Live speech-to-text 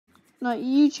Like,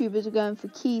 YouTubers are going for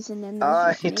keys and then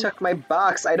He took my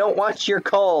box. I don't want your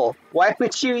coal. Why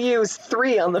would you use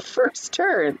 3 on the first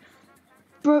turn?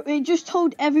 Bro, it just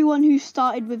told everyone who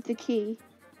started with the key.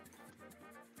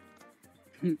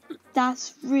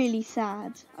 That's really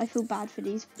sad. I feel bad for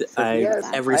these.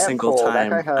 Every single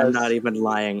time, I'm not even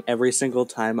lying. Every single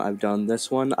time I've done this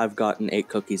one, I've gotten 8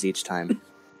 cookies each time.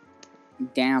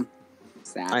 Damn.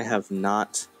 Sad. I have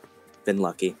not been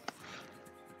lucky.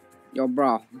 Yo,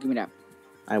 bro, give me that.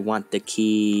 I want the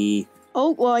key.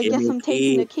 Oh, well, I guess I'm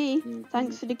taking the key.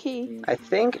 Thanks for the key. I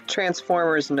think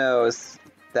Transformers knows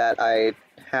that I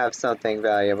have something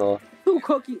valuable. 2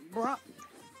 cookies, bro.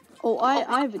 Oh,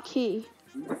 I have a key.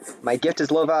 My gift is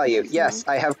low value. Yes,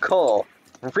 I have coal.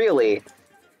 Really?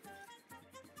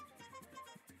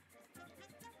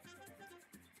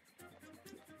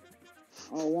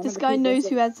 Oh, this guy knows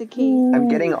who has the key. I'm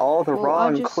getting all the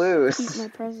wrong I'll just clues. Keep my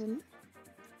present.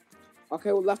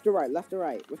 Okay, well, left or right? Left or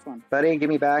right? Which one? Buddy, give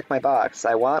me back my box.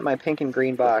 I want my pink and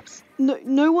green box.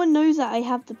 No one knows that I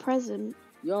have the present.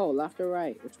 Yo, left or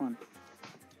right? Which one?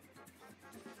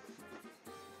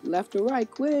 Left or right?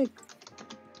 Quick!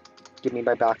 Give me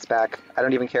my box back. I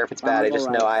don't even care if it's bad. I just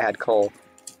right. know I had coal.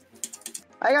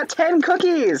 I got 10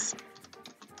 cookies!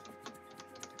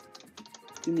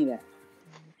 Give me that.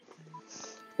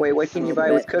 Wait, what can you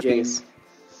buy with cookies?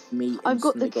 Me I've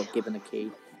got the given a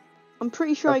key. I'm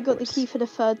pretty sure I got the key for the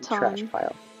 3rd time. Trash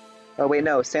pile. Oh wait,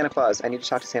 no, Santa Claus. I need to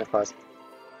talk to Santa Claus.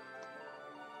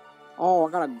 Oh,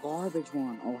 I got a garbage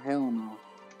one. Oh, hell no.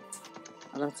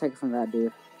 I gotta take it from that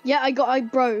dude. Yeah, I got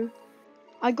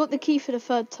the key for the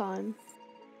 3rd time.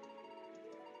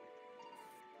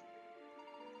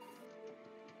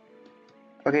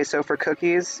 Okay, so for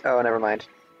cookies... Oh, never mind.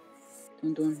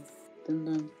 Dun, dun, dun,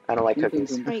 dun. I don't like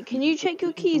cookies. Wait, can you check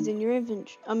your keys in your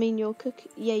inventory? I mean, your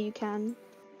cookie. Yeah, you can.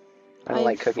 I don't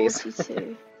like cookies.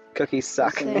 42. Cookies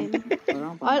suck. Same.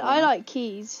 I like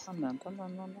keys.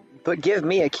 But give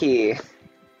me a key.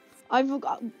 I've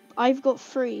got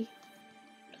 3.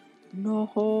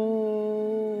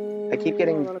 No. I keep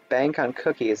getting bank on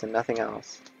cookies and nothing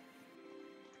else.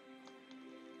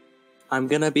 I'm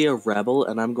gonna be a rebel,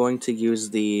 and I'm going to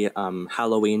use the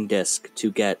Halloween disc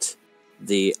to get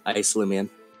the Ice Loomian.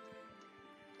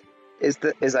 Is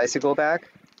Icicle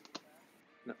back?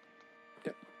 No.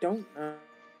 Don't.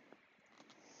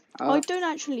 I don't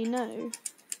actually know.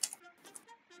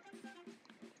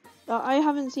 I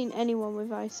haven't seen anyone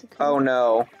with icicle. Oh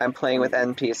no, I'm playing with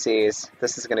NPCs.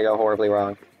 This is gonna go horribly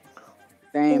wrong.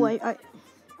 Damn. Oh wait,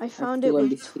 I found it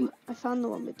with. I found the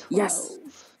one with 12. Yes.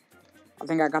 I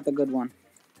think I got the good one.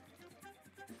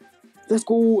 Let's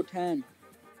go, 10.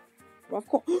 Well, of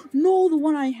course. No, the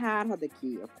one I had the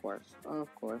key, of course.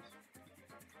 Of course.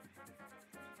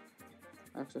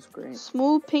 That's just great.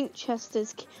 Small pink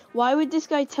Chester's key. Why would this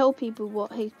guy tell people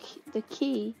what the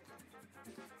key?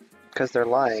 Because they're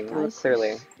lying,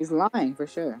 clearly. He's lying, for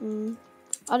sure. I don't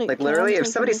like, care. literally, if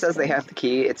somebody says they have the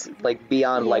key, it's, like,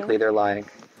 beyond likely they're lying.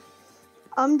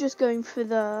 I'm just going for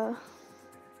the...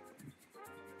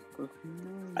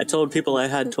 I told people I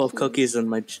had 12 cookies in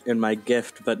my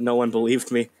gift, but no one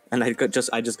believed me, and I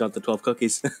just got the 12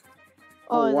 cookies.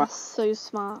 Oh, that's so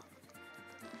smart.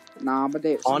 Nah, but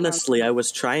they... Honestly, I was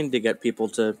trying to get people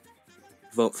to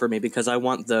vote for me because I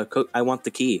want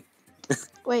the key.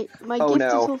 Wait, my gift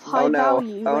is of high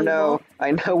value. Oh no,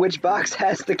 I know which box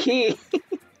has the key.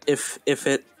 If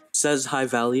it says high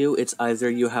value, it's either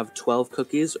you have 12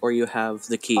 cookies or you have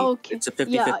the key. Okay. It's a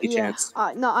 50-50 chance.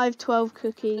 No, I have 12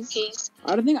 cookies.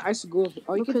 I don't think Icicle...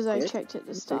 because I checked at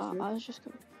the start. I was just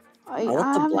going... I want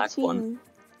the haven't black seen... one.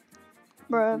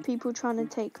 Bro, people trying to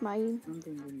take my...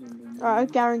 I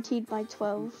guaranteed my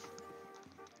 12.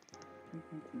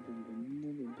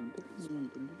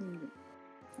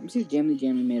 I'm see Jamie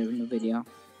made a new video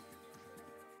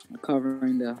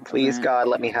covering the... Please, God,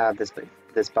 let me have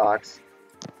this box.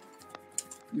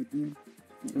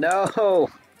 No!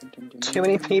 Too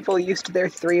many people used their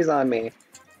 3s on me.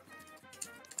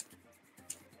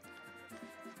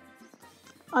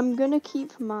 I'm gonna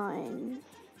keep mine.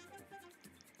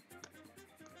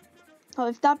 Oh,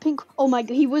 if that pink... Oh my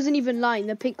god, he wasn't even lying.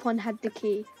 The pink one had the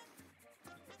key.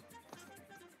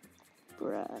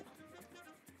 Bruh.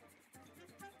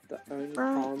 The only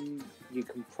time you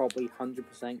can probably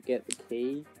 100% get the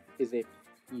key is if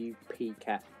you peek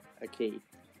at a key.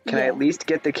 Can I at least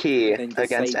get the key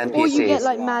against NPCs? Or you get,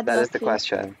 like, mad That is the lucky.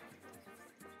 question.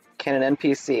 Can an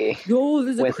NPC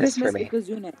win this for me?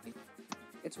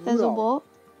 It's There's a what?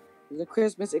 There's a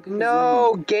Christmas Ikazune.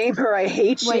 No, gamer, I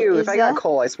hate Wait, you. is If I got there?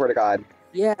 coal, I swear to God.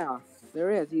 Yeah, there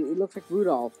is. It looks like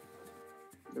Rudolph,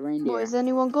 the reindeer. What, has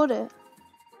anyone got it?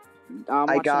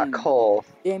 I got coal.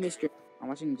 Jamie's stream. I'm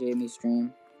watching Jamie's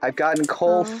stream. I've gotten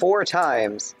coal Oh. 4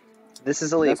 times. This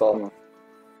is That's illegal. cool.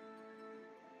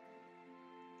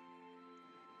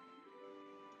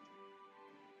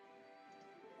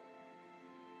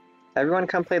 Everyone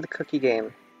come play the cookie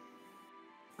game.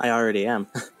 I already am.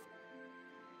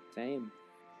 Same.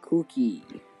 Cookie.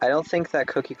 I don't think that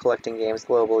cookie collecting game is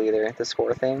global either, the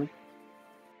score thing.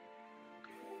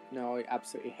 No, I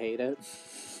absolutely hate it.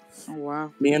 Oh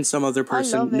wow. Me and some other love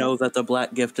person it. know that the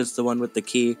black gift is the one with the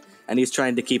key, and he's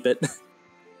trying to keep it.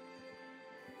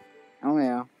 Oh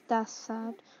yeah. That's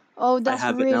sad. Oh, that's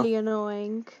have it now. really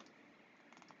annoying.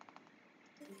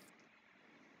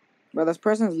 But this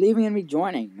person's leaving and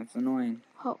rejoining. That's annoying.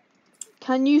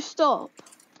 Can you stop?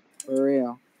 For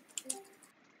real.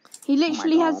 He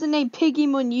literally has God. the name Piggy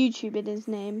on YouTube in his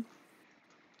name.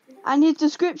 And his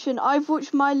description, I've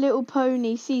watched My Little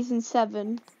Pony season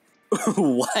 7.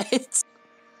 What?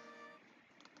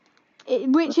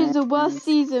 Which is the worst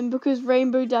season because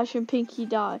Rainbow Dash and Pinky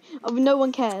die. Oh, no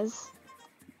one cares.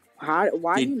 Why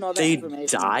do you know that They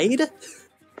information? died?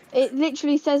 It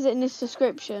literally says it in his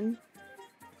description.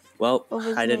 Well, Of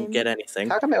his I didn't name. get anything.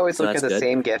 How come I always So look at that's the good.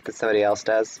 same gift that somebody else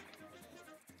does?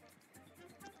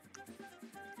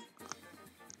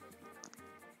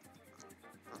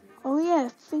 Oh yeah,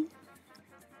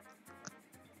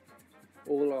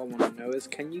 All I want to know is,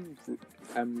 can you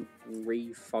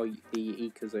refight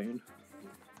the Ikazune?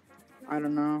 I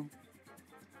don't know.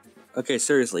 Okay,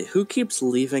 seriously, who keeps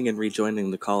leaving and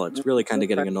rejoining the call? It's really kind of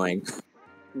getting annoying.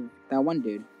 That one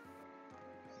dude.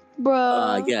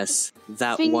 bruh. Yes,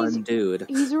 that Thing one is- dude.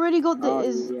 He's already got the Oh,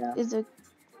 is yeah. a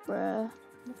bruh.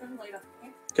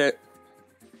 Okay,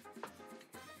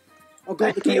 Oh I'm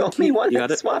god, the only one You that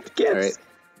got it? swapped gifts. Alright.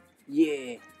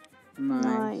 Yeah. Nice.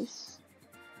 Nice.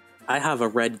 I have a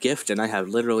red gift and I have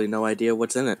literally no idea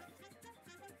what's in it.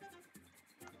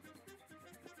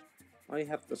 I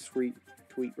have the sweet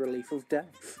relief of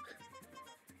death.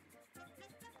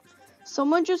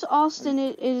 Someone just asked in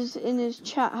his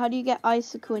chat, how do you get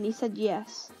icicle? And he said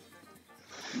yes.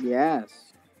 Yes.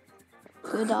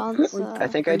 Good answer. I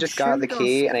think I just got the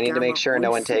key, and I need to make sure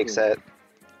no one takes it.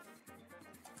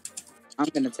 I'm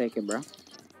gonna take it, bro.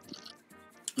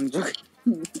 I'm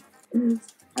joking.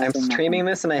 I'm streaming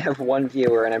this, and I have 1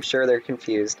 viewer, and I'm sure they're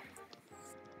confused.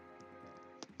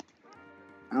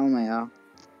 Oh my god.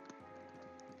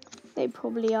 They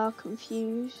probably are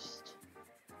confused.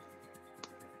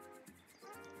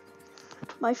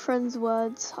 My friend's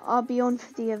words, I'll be on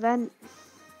for the event.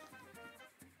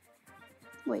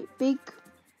 Wait, big...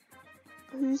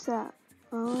 Who's that?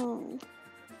 Oh.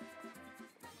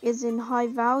 Is in high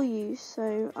value,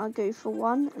 so I'll go for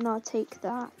 1 and I'll take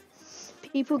that.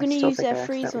 People are I going to still use think their I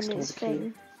freeze on accidentally his stole the key.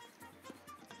 thing.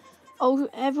 Oh,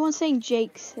 everyone's saying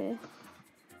Jake's here.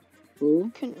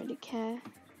 Who? Couldn't really care.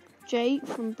 Jake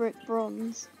from Brick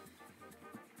Bronze.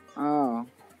 Oh,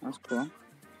 that's cool.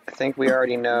 I think we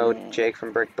already know Yeah. Jake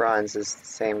from Brick Bronze is the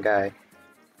same guy.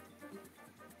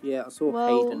 Yeah, I saw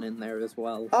Well- Hayden in there as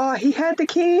well. Oh, he had the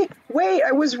key! Wait,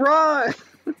 I was wrong!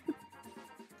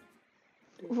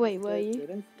 Wait, were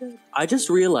you? I just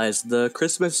realized the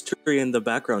Christmas tree in the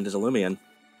background is a Loomian.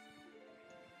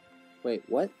 Wait,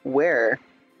 what? Where?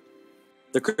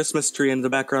 The Christmas tree in the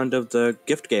background of the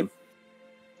gift game.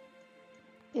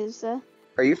 Is there?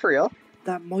 Are you for real?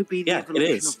 That might be the Yeah, it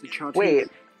evolution is. of the Chartreuse. Wait,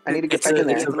 I need to get It's back in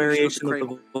it's there. a variation of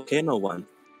the volcano one.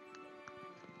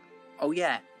 Oh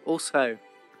yeah, also,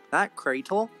 that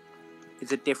cradle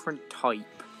is a different type.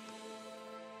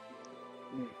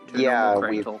 to a Yeah, normal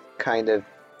we've cradle. kind of...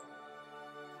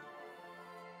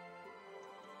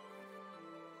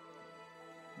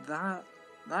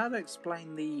 That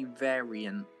explained the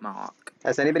variant mark.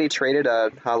 Has anybody traded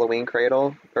a Halloween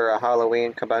cradle or a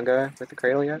Halloween kabunga with the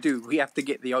cradle yet? Dude, we have to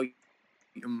get the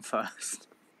item first.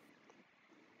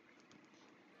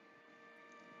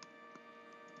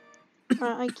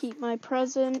 I keep my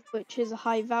present, which is a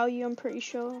high value, I'm pretty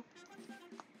sure.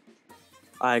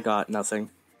 I got nothing.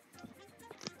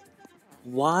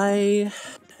 Why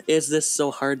is this so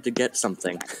hard to get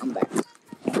something? I'm back.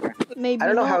 Maybe I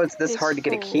don't know how not, it's this hard to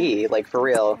get a key, like, for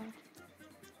real.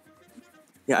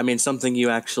 Yeah, I mean something you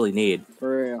actually need.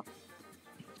 For real.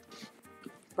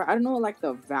 But I don't know, like,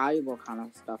 the valuable kind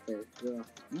of stuff is. Yeah.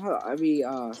 No, I mean,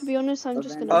 To be honest, I'm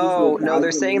just gonna. Oh, no,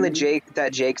 they're Value saying Loomian.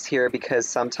 that Jake's here because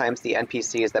sometimes the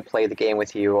NPCs that play the game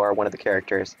with you are one of the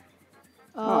characters.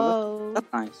 Oh. That's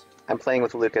nice. I'm playing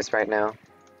with Lucas right now.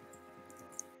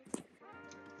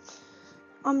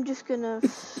 I'm just gonna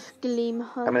gleam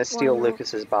hunt. I'm gonna steal why not?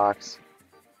 Lucas's box.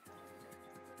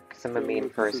 Because I'm a mean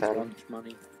This is person. lunch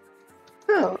money.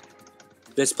 Oh.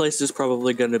 This place is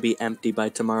probably going to be empty by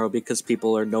tomorrow because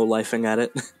people are no-lifing at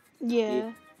it.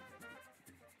 Yeah.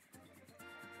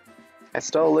 I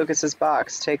stole Lucas's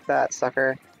box. Take that,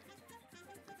 sucker.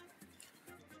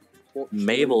 Watch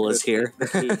Mabel Lucas is here.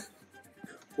 get the key.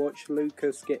 Watch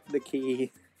Lucas get the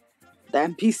key. The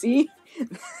NPC?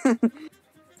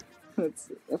 that's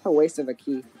a waste of a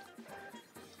key.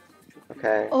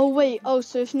 Okay. Oh wait. Oh,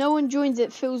 so if no one joins,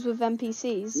 it fills with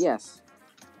NPCs. Yes.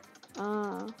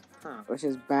 Ah. Huh. Which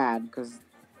is bad, because...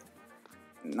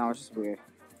 No, it's just weird.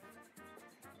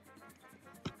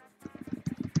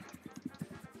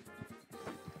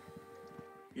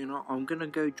 You know, I'm gonna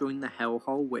go join the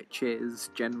hellhole, which is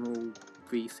General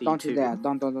VC2. Don't do that.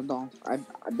 Don't.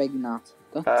 I beg you not.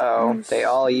 Don't. Oh, they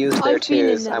all used their I've been in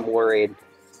twos. there. I'm worried.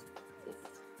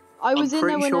 I was in there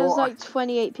pretty when there was sure like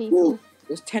 28 people. Ooh,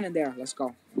 there's 10 in there. Let's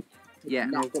go. Yeah,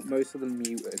 and No. I've got most of them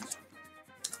muted.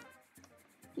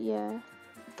 Yeah.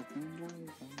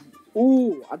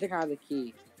 Ooh, I think I have the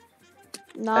key.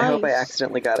 Nice. I hope I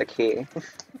accidentally got a key.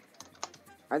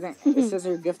 I think it says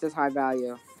your gift is high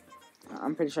value.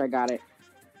 I'm pretty sure I got it.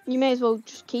 You may as well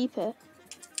just keep it.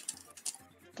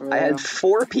 I had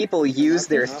 4 people use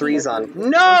their 3s on.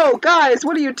 No, guys,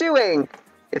 what are you doing?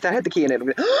 If that had the key in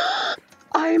it,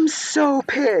 I'm so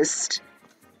pissed.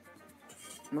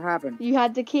 What happened? You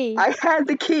had the key. I had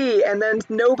the key, and then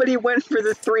nobody went for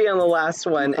the 3 on the last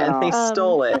one, and they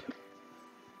stole it.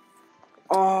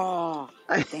 Oh,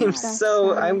 I'm damn.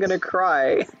 so, I'm gonna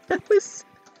cry.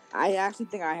 I actually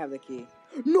think I have the key.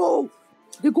 No!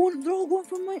 They're all going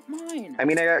for mine. I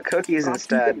mean, I got cookies I'm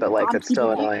instead, keeping- but like, I'm that's still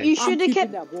keeping that. annoying. You should have keeping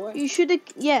kept. that, boy. You should have.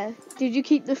 Yeah. Did you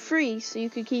keep the 3 so you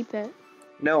could keep it?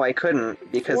 No, I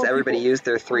couldn't, because 4 everybody people. used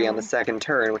their 3 on the second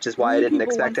turn, which is why I 3 didn't people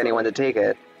expect went for anyone it. to take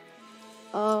it.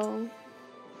 Oh.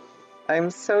 I'm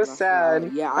so That's sad.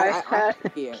 right. Yeah, I I had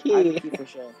have the a key. I have key. the key for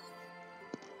sure.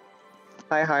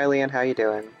 Hi, Harley, and how you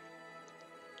doing?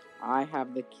 I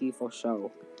have the key for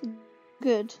sure.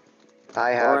 Good.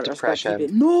 I have Alright, let's go keep depression.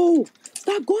 it. No!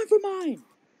 Stop going for mine!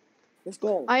 Let's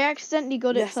go. I accidentally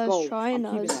got it Let's first go. try, I'm and I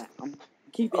keeping was. that. I'm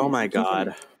keeping Oh it. my I'm keeping god.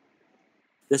 it.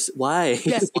 This, why?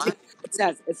 Yes,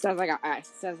 it says I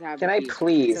have Can the I key. It says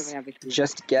please I have the key.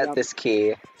 just get Yep. this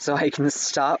key so I can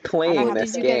stop playing have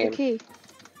this Did you get the game? key?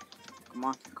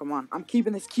 Come on. I'm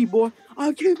keeping this key, boy.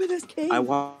 I'm keeping this key. I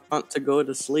want to go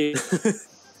to sleep.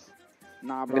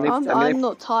 Nah, I'm bro. gonna- I'm not I'm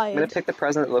gonna tired. pick the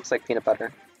present that looks like peanut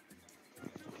butter.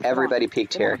 Everybody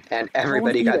peeked Come here, on. and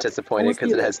everybody eat got it. disappointed Someone because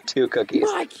eat it it. has 2 cookies.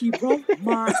 My key, bro.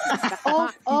 My Oh!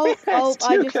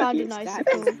 I two just found an cookies. That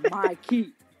icicle. is my key.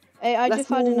 Hey, I Let's just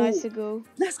found an go. icicle.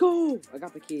 Let's go. I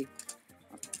got the key.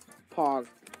 Pog.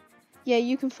 Yeah,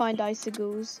 you can find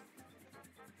icicles.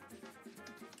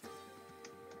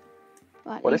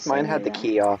 At What if least I mine know had the that.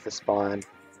 key off the spawn?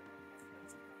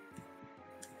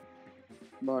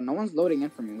 Bro, no one's loading in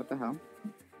for me. What the hell?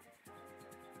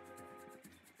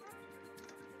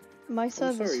 My I'm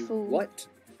server's sorry, full. what?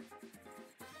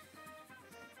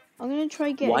 I'm gonna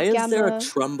try get Why a is gamma. there a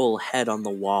Trumbull head on the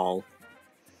wall?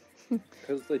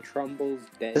 Because the Trumble's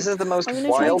dead. This is the most I'm gonna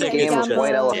try wild and get a game of gamma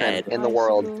white elephant dead. in the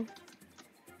world. icicle.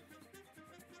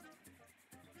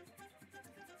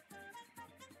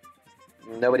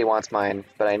 Nobody wants mine,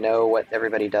 but I know what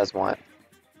everybody does want.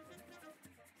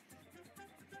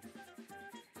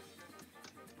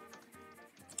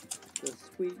 The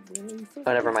sweet release of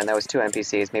Oh, never mind, that was 2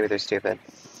 NPCs. Maybe they're stupid.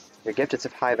 Your gift is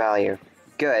of high value.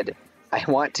 Good. I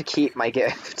want to keep my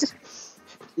gift.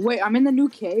 Wait, I'm in the new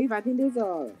cave. I think there's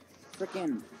a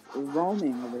freaking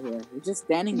roaming over here. It's just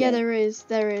standing Yeah, there. there is.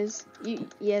 There is.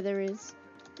 Yeah, there is.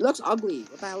 It looks ugly.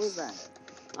 What the hell is that?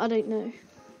 I don't know.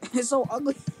 It's so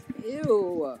ugly.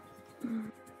 Ew.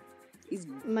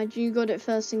 Imagine you got it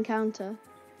first encounter.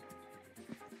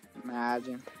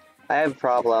 Imagine. I have a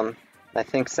problem. I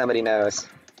think somebody knows.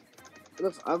 It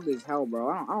looks ugly as hell, bro.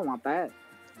 I don't want that.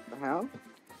 The hell?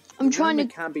 I'm trying Roma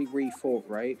to. can be refought,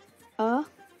 right?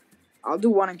 I'll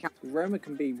do one encounter. Roma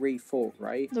can be refought,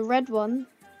 right? The red one.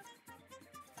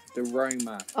 The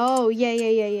Roma. Oh,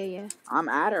 yeah. I'm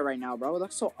at it right now, bro. It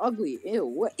looks so ugly. Ew.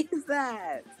 What is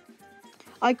that?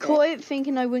 I caught it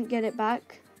thinking I wouldn't get it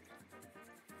back.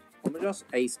 I'm gonna just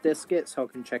ace disc it so I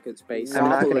can check its base. I'm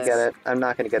not gonna Marvelous. get it. I'm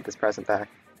not gonna get this present back.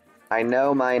 I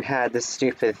know mine had this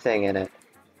stupid thing in it.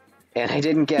 And I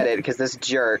didn't get it because this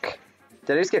jerk.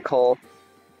 Did I just get coal?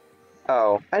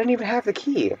 Oh, I didn't even have the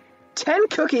key. 10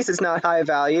 cookies is not high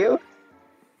value.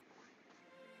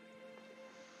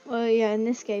 Well, yeah, in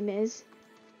this game it is.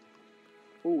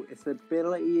 Oh, its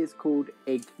ability is called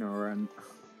Ignorant.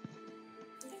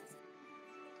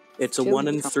 It's a Chill. 1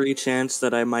 in 3 chance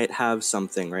that I might have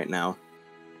something right now.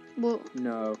 What?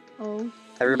 No. Oh.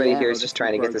 Everybody Yeah, here oh, is just this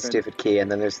trying to is get this broken. stupid key,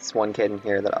 and then there's this one kid in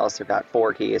here that also got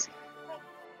 4 keys.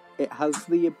 It has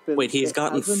the ability. Wait, he's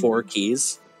gotten 4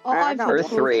 keys? Oh, I I've got had Or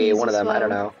 4 3, keys one of as them, I don't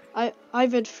well. know.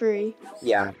 I've had 3.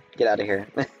 Yeah, get out of here.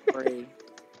 Free.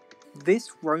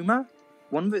 This Roma,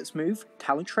 one of its move,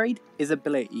 talent trade, is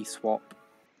ability swap.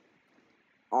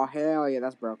 Oh hell yeah,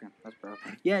 that's broken. That's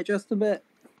broken. Yeah, just a bit.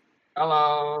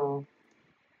 Hello.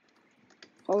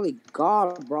 Holy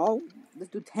god, bro. Let's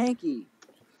do tanky.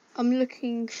 I'm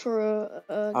looking for a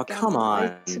Oh, come gamma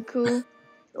on. icicle.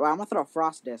 Well, I'm gonna throw a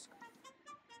frost disc.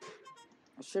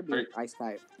 It should be Right. ice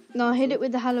type. No, hit it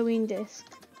with the Halloween disc.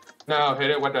 No, hit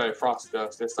it with the frost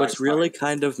dust. It's What's ice really type.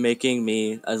 kind of making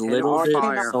me a little all bit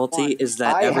fire. salty is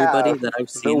that I everybody have that I've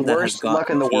the seen that has worst gotten luck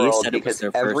in the key world said it was because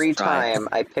their every first try. time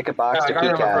I pick a Yeah, box I to got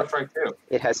it peek on my at, first try too.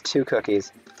 it has 2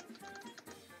 cookies.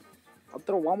 I'll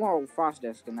throw one more frost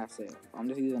disc and that's it. I'm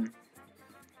just using.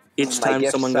 Each My time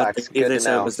gift someone got the sucks. key, Good they to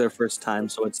said know. it was their first time,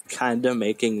 so it's kind of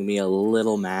making me a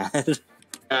little mad.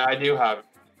 Yeah, I do have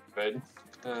it.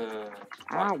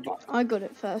 Ow. I got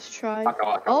it first try. Waka,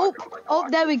 waka, Oh, waka, waka, oh,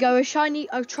 waka. there we go. A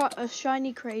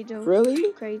shiny cradle.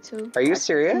 Really? Cradle. Are you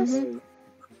serious? Mhm.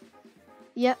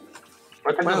 Yep.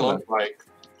 What does it Wow. look like?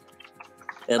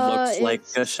 It looks like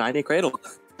it's- a shiny cradle.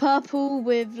 Purple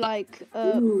with like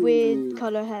a Ooh. weird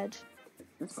color head,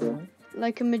 That's cool.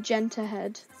 like a magenta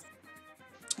head.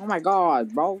 Oh my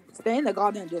god, bro. Stay in the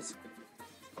goddamn disc.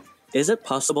 Is it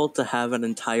possible to have an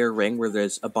entire ring where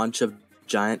there's a bunch of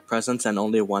giant presents and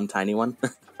only one tiny one?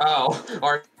 Oh,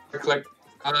 or click.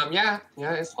 Yeah,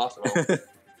 it's possible.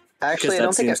 Actually, I that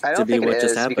don't think seems it, I to don't be think it what just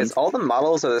is happened. because all the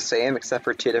models are the same except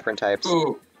for 2 different types.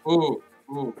 Ooh,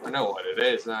 I know what it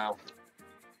is now.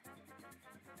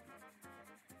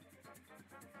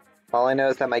 All I know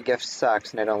is that my gift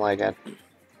sucks and I don't like it.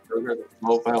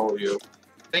 Low value.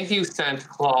 Thank you, Santa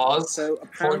Claus, So for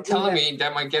apparently, telling me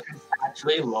that my gift is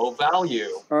actually low value.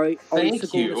 Alright, Thank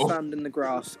icicle you. is found in the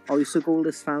grass. Icicle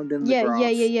is found in the Yeah,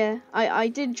 grass. yeah. I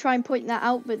did try and point that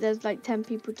out, but there's like 10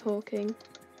 people talking.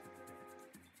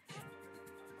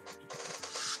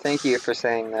 Thank you for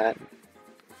saying that.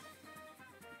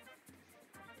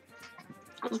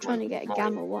 I'm trying to get a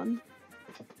gamma one.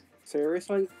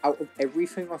 Seriously, out of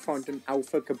everything, I found an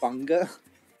alpha kabunga.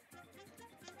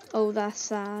 Oh, that's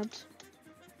sad.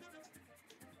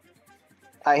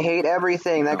 I hate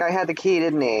everything. That Oh. guy had the key,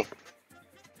 didn't he?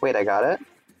 Wait, I got it?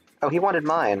 Oh, he wanted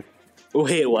mine.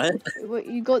 Wait, what? What,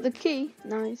 you got the key?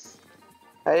 Nice.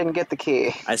 I didn't get the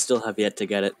key. I still have yet to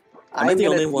get it. Am I I'm the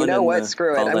gonna, only one you know in what? the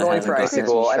Screw it. call I'm that going for hasn't gotten it?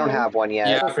 Icicle. I don't Pretty have one yet.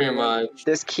 Yeah, pretty much.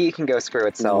 This key can go screw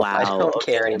itself. I Wow, don't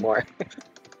okay. care anymore.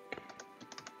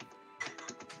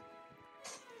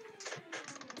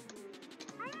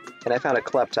 And I found a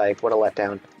Kleptyke. What a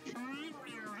letdown.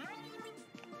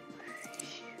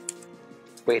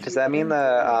 Wait, does that mean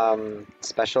the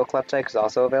special Kleptyke is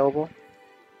also available?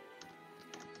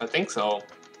 I think so,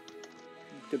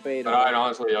 but Debatable. I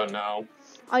honestly don't know.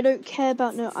 I don't care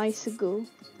about no icicle.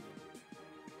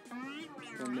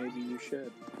 Well, maybe you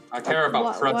should. I care about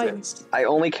Why- presents. I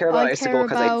only care about I Icicle care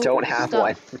because I about don't have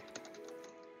one. stuff.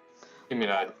 Give me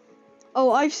that.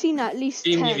 Oh, I've seen at least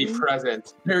Give 10. me the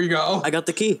present. Here you go. I got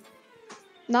the key.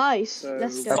 Nice. So-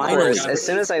 Let's go. Of Finally. course, as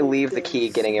soon as I leave the key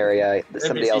getting area,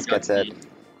 somebody else gets it.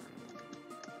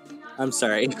 I'm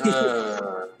sorry.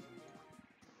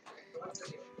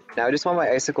 Now I just want my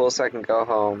Icicle so I can go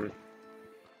home.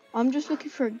 I'm just looking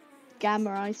for a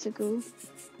gamma icicle.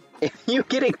 If you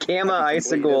get a Gamma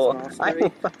Icicle, I will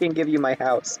fucking give you my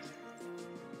house.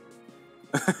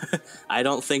 I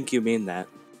don't think you mean that.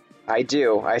 I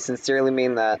do. I sincerely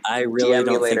mean that. I really DM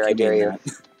me don't later, I think you dare mean you.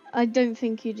 that. I don't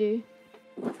think you do.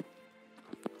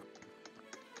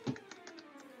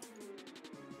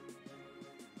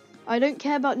 I don't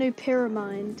care about no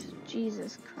pyramid.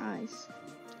 Jesus Christ.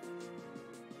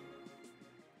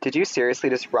 Did you seriously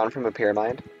just run from a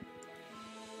pyramid?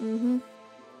 Mm-hmm.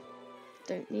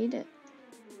 Don't need it.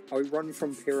 I run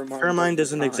from Pyramid. Pyramid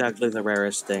isn't exactly the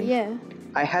rarest thing. Yeah.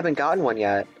 I haven't gotten one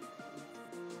yet.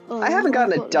 Oh, I haven't I've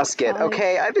gotten a got like Dusket, 5.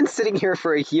 okay? I've been sitting here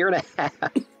for a year and a half.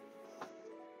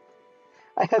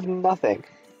 I have nothing.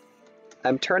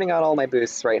 I'm turning on all my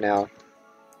boosts right now.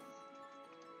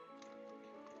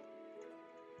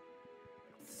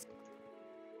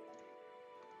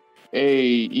 Hey,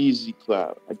 easy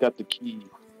clap. I got the key.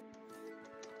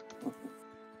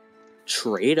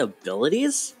 Trade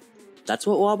abilities? That's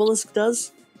what Wobelisk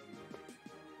does?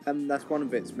 That's one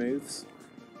of its moves.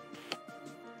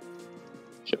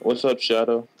 What's up,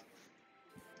 Shadow?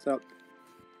 So,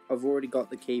 I've already got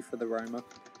the key for the Roma.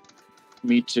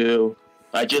 Me too.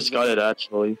 I just got it,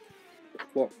 actually.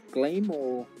 What, Gleam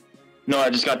or... No, I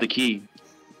just got the key.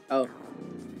 Oh.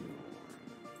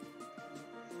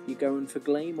 You going for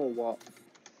Gleam or what?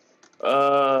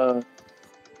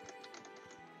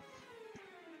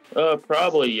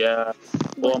 Probably, yeah.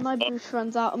 Well, When my boost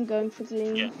runs out, I'm going for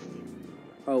Gleam. Yeah.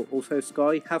 Oh, also,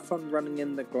 Sky, have fun running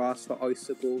in the glass for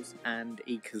icicles and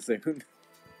Ikazune.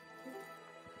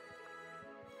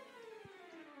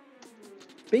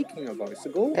 Speaking of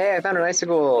icicle, Hey, I found an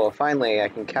icicle! Finally, I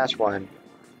can catch one.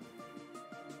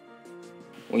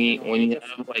 when you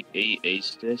have like 8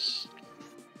 ace discs,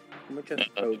 I'm gonna just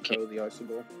Oko the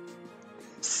icicle.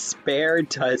 Spare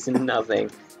does nothing.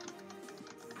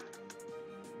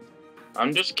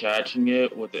 I'm just catching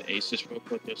it with the aces real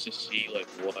quick just to see like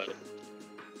what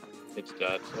it's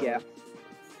got. Yeah,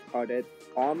 I did.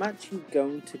 I'm actually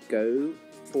going to go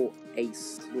for a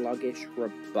sluggish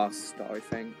robust, I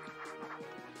think.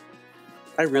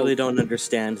 I really don't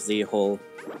understand the whole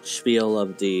spiel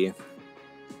of the,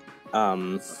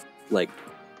 like,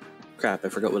 crap, I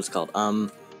forgot what it's called.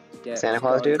 Yeah, Santa it's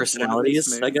Claus got dude? one of Personalities,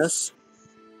 its I moves- guess?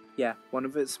 Yeah, one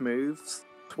of its moves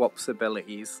swaps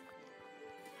abilities.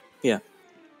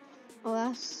 Oh,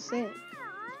 that's sick.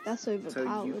 That's So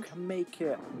overpowered. you can make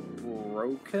it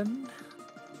broken?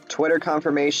 Twitter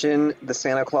confirmation, the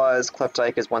Santa Claus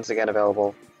Kleptyke is once again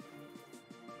available.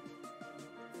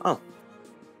 Oh,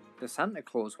 The Santa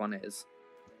Claus one is,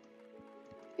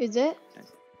 Is it?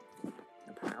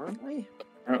 apparently.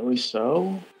 Apparently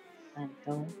so.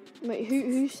 Wait,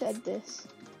 who said this?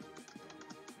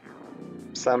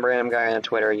 Some random guy on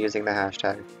Twitter using the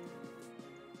hashtag.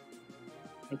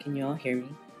 Can you all hear me?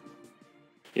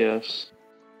 Yes.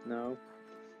 No.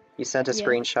 He sent a Yeah.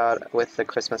 screenshot with the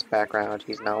Christmas background.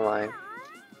 He's not lying.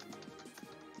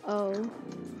 Oh.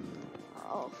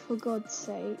 Oh, for God's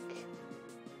sake.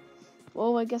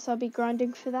 Well, I guess I'll be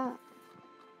grinding for that.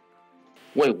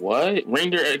 Wait, what?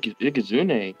 Reindeer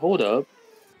Ikazune. Hold up.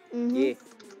 Mm-hmm. Yeah.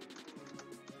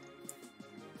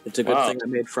 it's a good Wow. thing I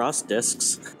made frost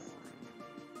discs.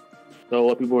 So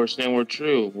what people are saying were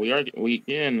true. We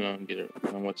can get it.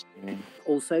 What's the name?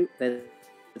 Also, there's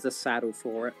a saddle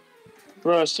for it.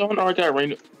 Bruh, someone already got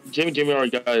reindeer. Jimmy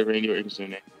already got a reindeer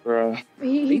Ikazune. Bruh.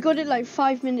 He got it like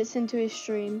 5 minutes into his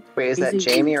stream. Wait, is that He's a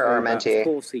Jamie or YouTuber, Armenti? Of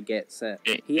course he gets it.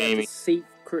 He has Jamie. a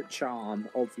secret charm,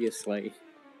 obviously.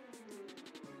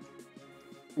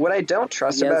 What I don't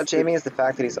trust Yes, about but- Jamie is the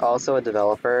fact that he's also a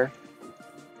developer.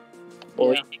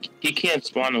 Well, Yeah. he can't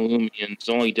spawn a Loomian. It's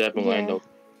only Dev and Yeah. Lando.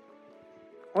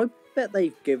 I bet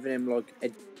they've given him like a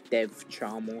dev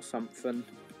charm or something.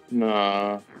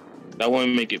 Nah, that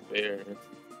wouldn't make it fair.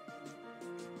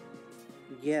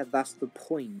 Yeah, that's the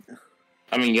point.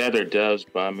 I mean, yeah, they're devs,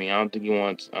 but I mean, I don't think he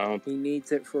wants. He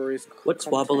needs it for his What's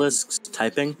content. Wobbelisk's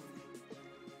typing?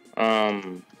 I'll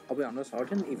be honest, I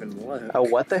didn't even look. Oh,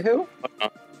 what the who?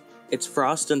 It's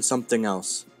frost and something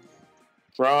else.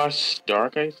 Frost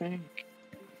Dark, I think.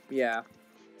 Yeah,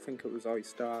 I think it was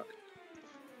Ice Dark.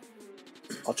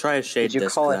 I'll try a shade Did you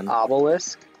disc call then. it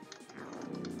obelisk?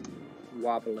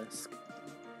 Wobbelisk.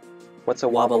 What's a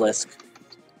wobelisk?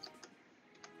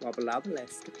 Wobbelisk.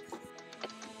 Wobbelisk.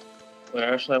 Wait,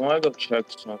 actually, I want to go check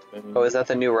something. Oh, is that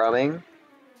the new roaming?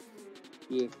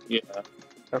 Yeah. Yeah.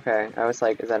 Okay, I was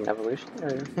like, is that an evolution?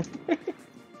 Or...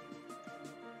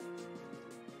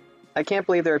 I can't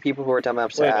believe there are people who are dumb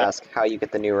enough to Wait, ask how you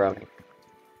get the new roaming.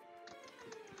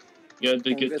 Yeah,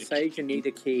 they On get the stage, you need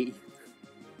a key.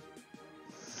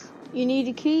 You need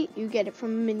a key, you get it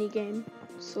from a minigame,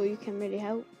 so you can really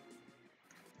help.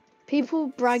 People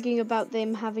bragging about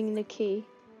them having the key.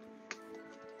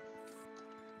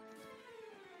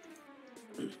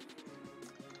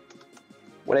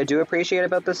 What I do appreciate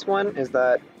about this one is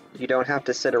that you don't have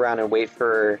to sit around and wait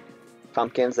for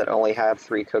pumpkins that only have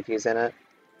 3 cookies in it.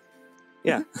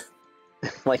 Yeah.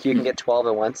 Like, you can get 12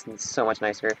 at once, and it's so much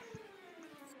nicer.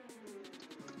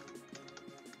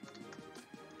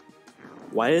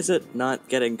 Why is it not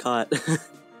getting caught?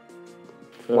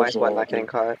 Why is what not getting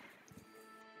caught?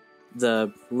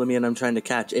 The Loomian I'm trying to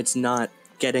catch, it's not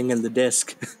getting in the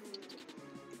disc.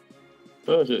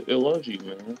 Oh, it loves you,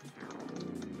 man.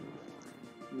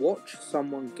 Watch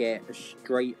someone get a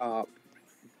straight up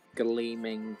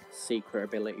gleaming secret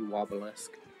ability Wobbelisk.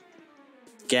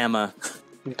 Gamma.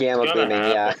 Gamma It's gonna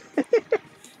gleaming, yeah.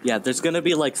 Yeah, there's gonna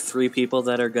be like 3 people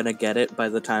that are gonna get it by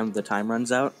the time the time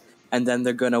runs out, and then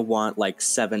they're gonna want like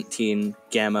 17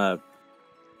 gamma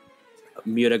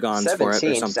mutagons for it or 17,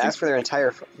 just something. ask for their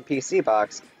entire PC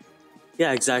box.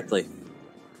 Yeah, exactly.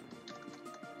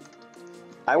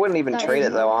 I wouldn't even That trade is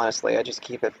it, though, nice. honestly. I just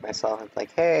keep it for myself. It's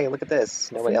like, hey, look at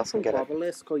this. Nobody else can get it. For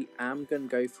Wobbelisk, I am gonna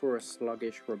go for a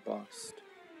sluggish robust.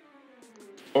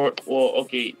 Or, well,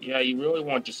 okay, yeah, you really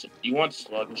want you want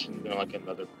sluggish and then like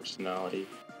another personality.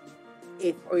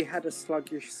 if I had a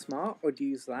sluggish smart, I'd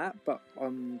use that, but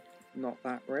I'm not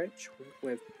that rich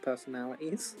with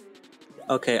personalities.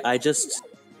 Okay, I just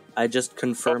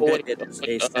confirmed Oh, it. It is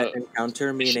a set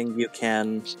encounter, meaning you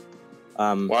can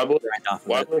Why was grind off of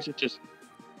why it. was it just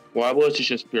why was it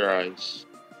just pure ice?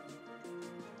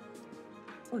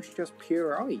 Oh, it's just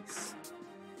pure ice.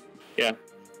 Yeah.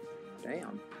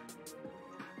 Damn.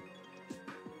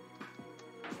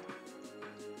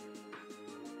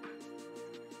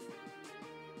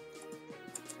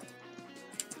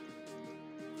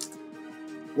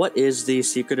 What is the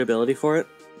secret ability for it?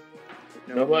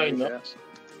 Nobody one knows.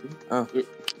 Oh. It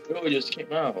really just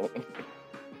came out.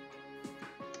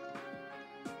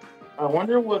 I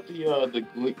wonder what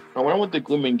I wonder what the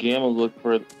Gleaming Gamma look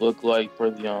like for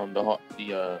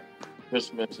the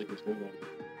Christmas Legacy.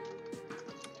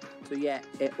 So yeah,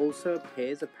 it also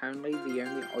appears apparently the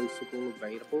only icicle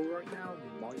available right now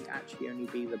might actually only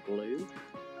be the blue.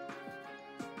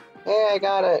 Hey, I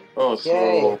got it. Oh,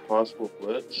 Yay. so possible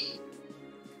glitch.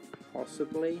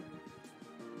 Possibly.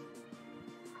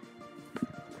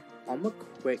 I'm gonna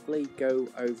quickly go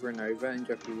over and over and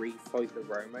just refight the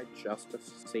Roma just to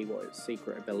see what its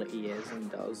secret ability is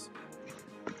and does.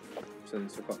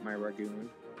 Since I've got my Ragoon.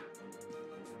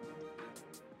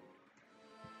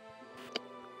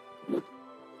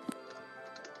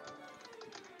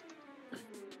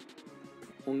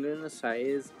 All I'm gonna say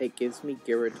is it gives me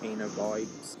Giratina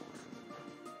vibes.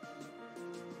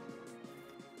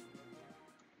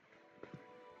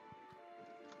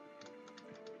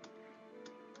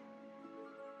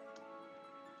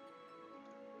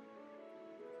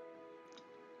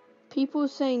 People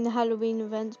saying the Halloween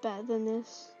event's better than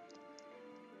this.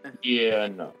 Yeah,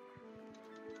 no.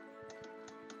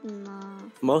 Nah.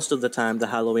 Most of the time, the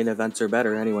Halloween events are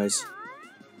better, anyways.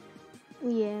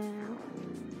 Yeah.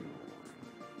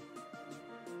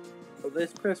 Well,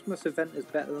 this Christmas event is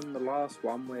better than the last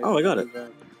one with Oh, I got it. over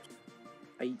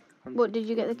 800. What, did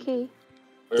you get the key?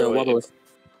 The Wait, Wobble.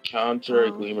 counter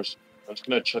Oh. Gleamers. I'm just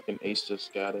gonna chuck an Ace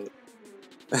Disc at it.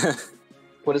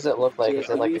 What does it look like? Yeah, Is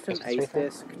it I like a used an Christmas tree Ace thing?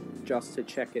 Disc just to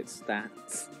check its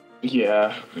stats.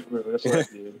 Yeah, that's what I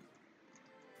did.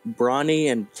 Brawny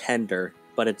and tender,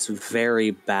 but it's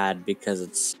very bad because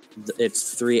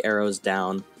it's 3 arrows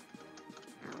down.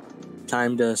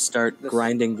 Time to start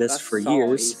grinding this That's for size.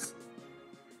 years.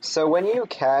 So when you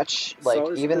catch, like,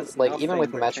 Size even does like even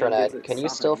with nothing but changes Metronet, its can you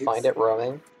still size. find it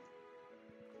roaming?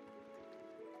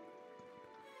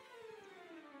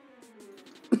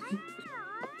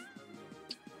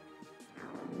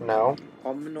 No.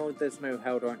 Ominoid, there's no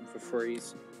held item for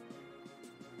freeze.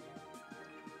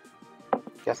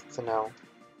 Guess it's a no.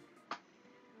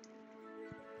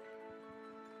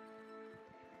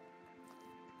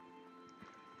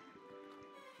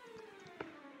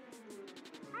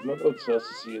 I'm gonna go test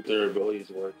to see if their abilities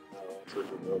work now for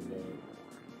the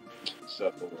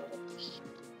Cephalops.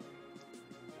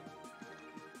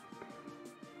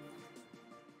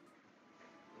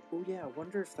 Oh yeah, I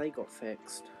wonder if they got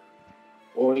fixed.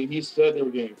 Well, he said they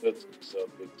were getting fixed and stuff,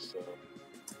 so.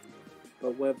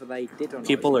 But whether they did or not.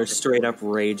 People is are straight up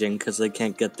different. raging because they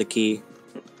can't get the key.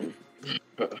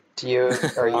 Do you?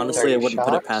 Are you? Honestly, are I you wouldn't put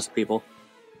it shocked? past people.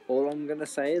 All I'm gonna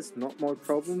say is not my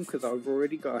problem because I've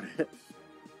already got it.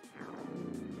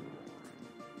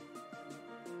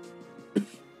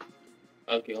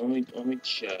 Okay, let me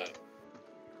check.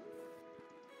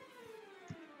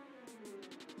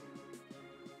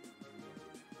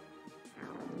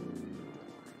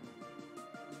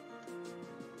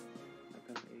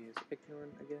 Ability is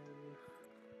ignorant again.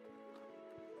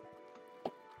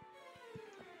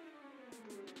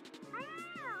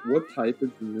 What type is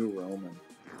the new Roman?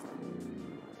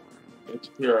 It's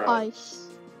pure ice. Ice.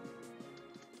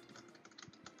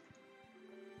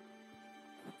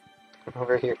 I'm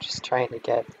over here just trying to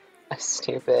get a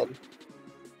stupid.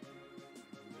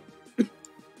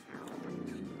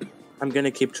 I'm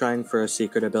gonna keep trying for a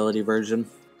secret ability version.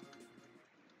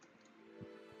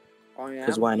 I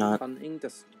 'Cause am why not? hunting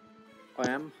this. I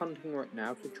am hunting right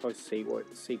now to try to see what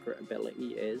the secret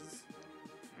ability is.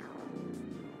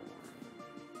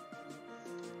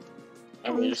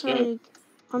 I mean,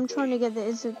 I'm trying to get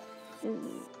the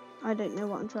I don't know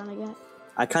what I'm trying to get.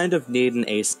 I kind of need an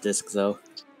ace disc though.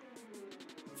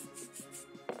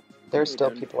 There's You still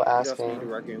don't. people You just asking need a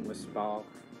Ragoon with Spark.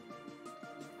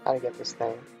 how to get this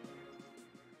thing.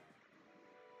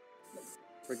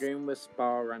 Ragoon with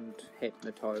Spar and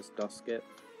Hypnotize Dusket.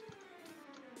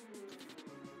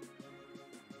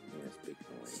 Yes, big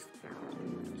noise.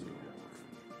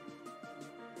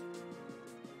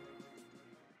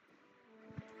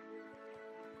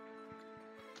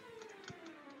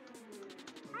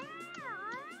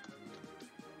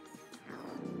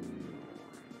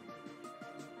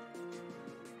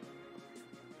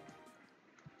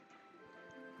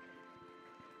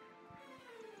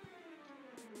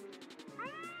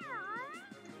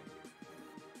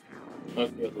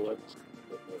 Okay, let's.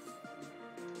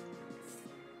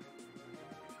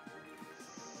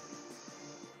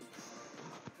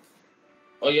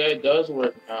 Oh yeah, it does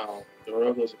work now. The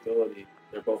Rogo's ability.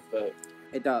 They're both fed.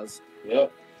 It does.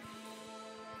 Yep.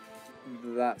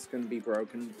 That's going to be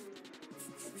broken.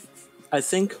 I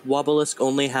think Wobelisk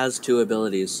only has 2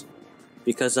 abilities.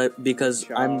 Because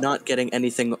I'm not getting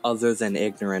anything other than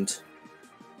ignorant.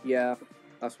 Yeah,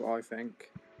 that's what I think.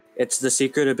 It's the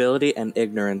secret ability and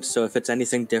ignorant, so if it's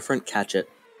anything different, catch it.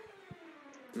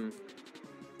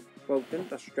 Well, don't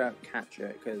just straight up catch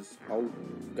it, because I'll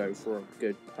go for a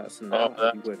good Oh,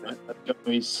 personality with it. that's gonna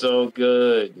be so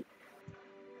good.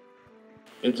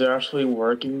 It's actually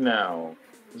working now.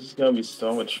 This is gonna be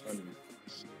so much fun.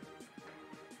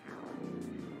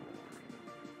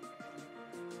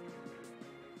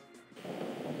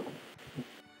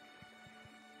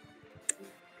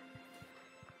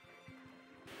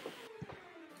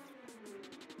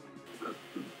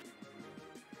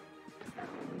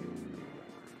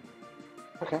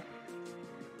 Okay.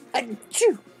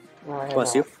 Achoo! Alright,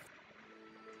 Bless you.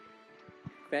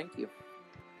 Thank you.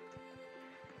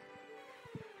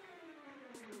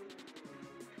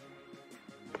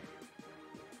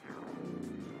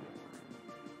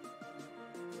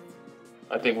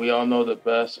 I think we all know the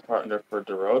best partner for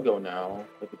Dorogo now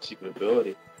with its secret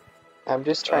ability. I'm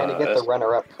just trying to get the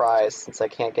runner-up prize since I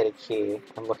can't get a key.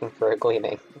 I'm looking for a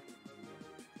gleaming.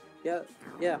 Yeah,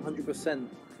 100%.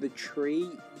 The tree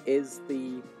is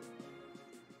the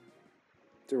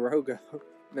Dorogo.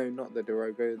 No, not the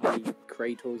Dorogo, the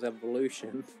Kratos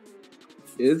evolution.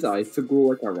 Is Icicle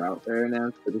like a route there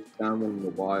now? But it's found one in the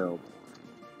wild.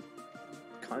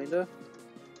 Kinda.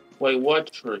 Wait,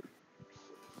 what tree?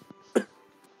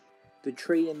 The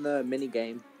tree in the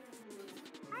minigame.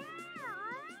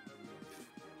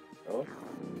 Oh,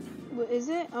 What is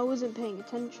it? I wasn't paying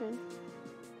attention.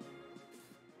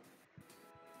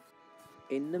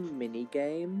 In the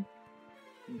minigame,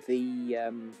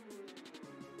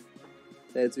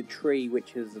 there's a tree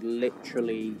which is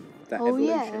literally the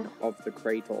evolution of the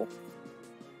Kratos.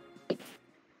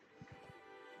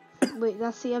 Wait,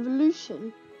 that's the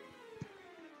evolution?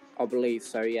 I believe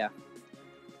so, yeah.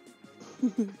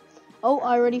 Oh,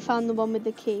 I already found the one with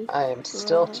the key. I am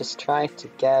still Right. just trying to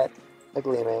get a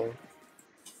gleaming.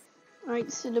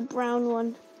 Right, so the brown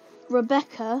one.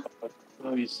 Rebecca. that's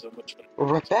gonna be so much fun. I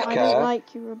don't Rebecca?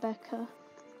 like you, Rebecca.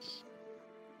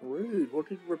 Rude. What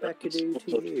did Rebecca do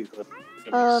to you?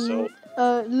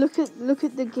 Look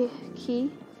at the key.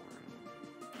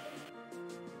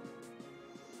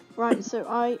 Right, so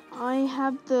I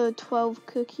have the 12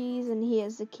 cookies and he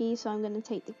has the key, so I'm gonna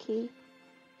take the key.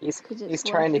 He's it's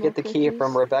trying to worth get the more key cookies.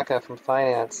 from Rebecca from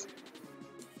finance.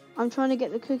 I'm trying to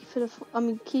get the cookie for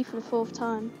the key for the 4th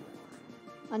time.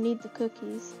 I need the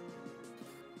cookies.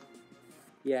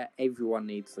 Yeah, everyone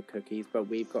needs the cookies, but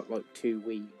we've got like 2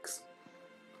 weeks.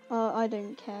 I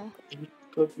don't care.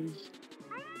 Cookies.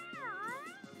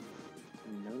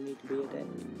 No need to be a dick.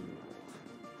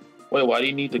 Wait, why do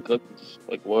you need the cookies?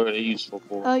 Like, what are they useful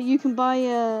for? You can buy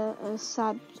a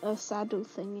saddle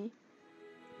thingy.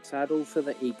 Saddle for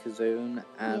the Ikazune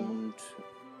and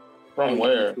From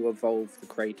where? to evolve the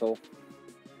Kratos.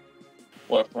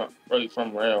 What?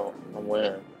 From rail? From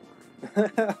where?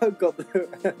 I've got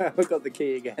the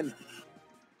key again.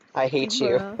 I hate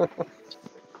you.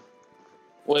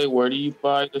 Wait, where do you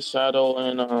buy the saddle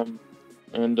and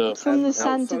It's from the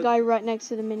Santa outside- guy right next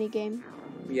to the minigame.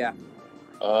 Yeah.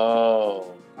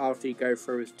 Oh. After you go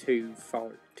through his 2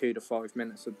 to 5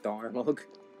 minutes of dialogue.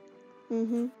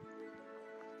 Mm-hmm.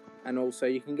 And also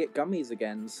you can get gummies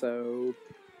again, so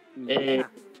Hey, yeah.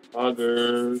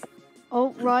 bugger.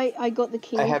 Oh, right, I got the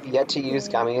key. I have yet to use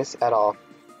gummies at all.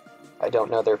 I don't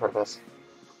know their purpose.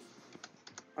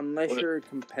 Unless you're a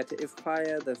competitive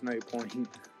player, there's no point.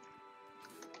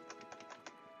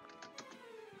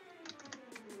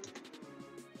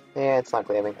 Yeah, it's not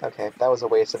gleaming. Okay, that was a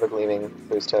waste of a gleaming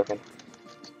boost token.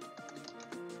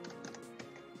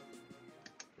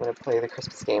 I'm gonna play the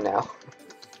Christmas game now.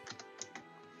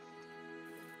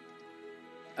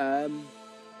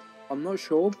 I'm not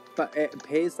sure, but it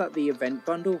appears that the event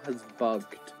bundle has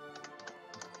bugged.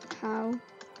 How?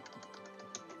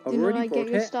 I've Didn't already I get brought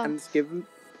your it, stuff? and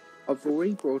I've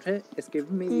already brought it. It's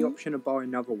given me the Hmm. option to buy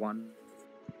another one.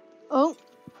 Oh,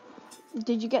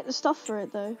 did you get the stuff for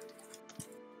it though?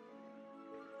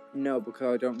 No,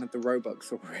 because I don't have the Robux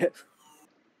for it.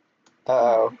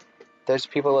 Uh-oh. There's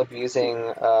people abusing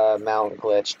Mount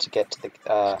Glitch to get to the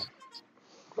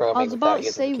roaming I was about without to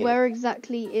using say the key. where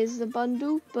exactly is the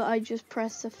bundle, but I just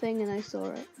pressed the thing and I saw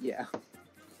it. Yeah.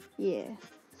 Yeah.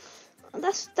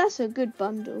 That's a good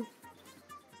bundle.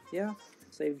 Yeah.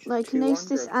 It's Saves you Like 200.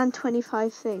 Gnosis and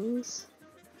 25 things.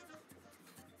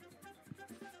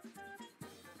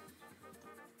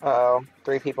 Uh-oh.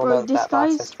 3 people Bro, know that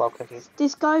box has 12 cookies.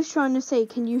 this guy's trying to say,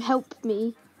 can you help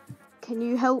me? Can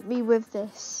you help me with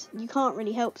this? You can't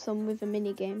really help someone with a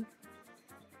minigame.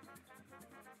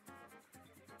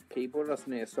 People just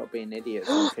need to stop being idiots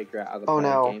and figure out how to Oh, play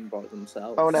no. a game by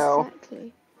themselves. Oh no.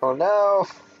 Exactly. Oh no.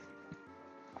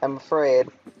 I'm afraid.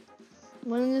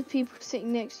 One of the people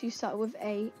sitting next to you started with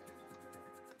 8.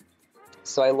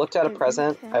 So I looked at a Don't really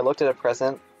present. care. I looked at a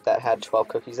present that had 12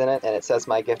 cookies in it, and it says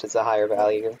my gift is a higher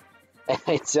value. And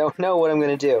I don't know what I'm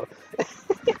gonna do.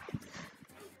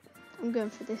 I'm going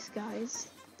for this, guys.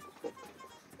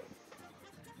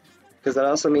 Because that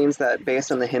also means that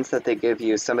based on the hints that they give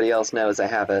you, somebody else knows I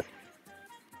have it.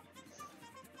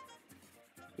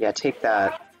 Yeah, take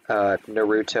that,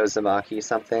 Naruto Uzumaki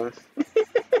something.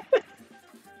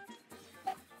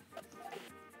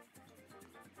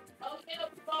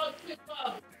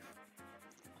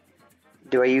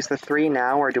 Do I use the 3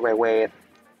 now, or do I wait?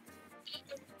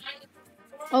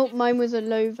 Oh, mine was a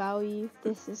low value.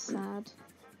 This is sad.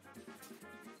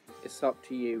 It's up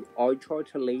to you. I try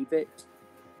to leave it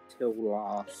till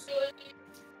last.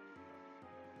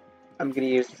 I'm gonna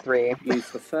use 3. Use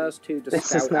the first 2 to This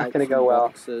scout is not out gonna some go well.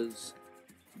 boxes.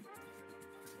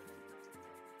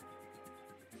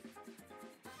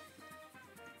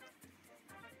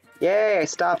 Yay, I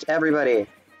stopped everybody.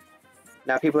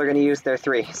 Now people are gonna use their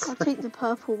 3s. I'll take the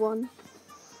purple one.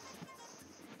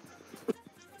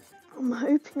 I'm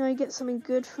hoping I get something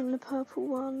good from the purple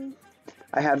one.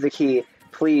 I have the key.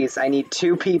 Please, I need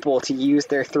 2 people to use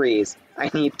their 3s.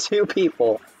 I need 2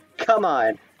 people. Come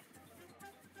on.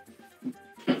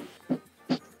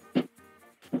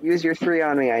 Use your 3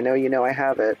 on me. I know you know I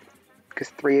have it. Because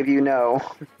 3 of you know.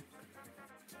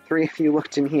 3 of you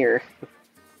looked in here.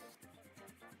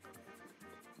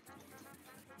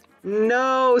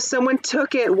 No, someone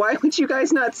took it. Why would you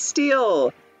guys not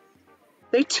steal?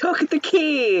 They took the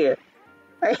key.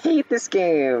 I hate this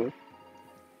game.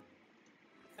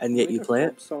 And yet We you just play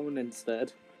rob it? someone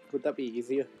instead. Would that be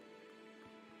easier?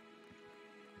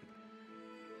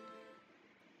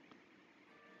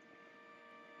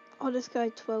 Oh, this guy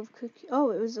 12 cookies. Oh,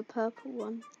 it was a purple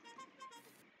one.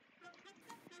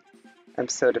 I'm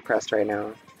so depressed right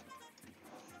now.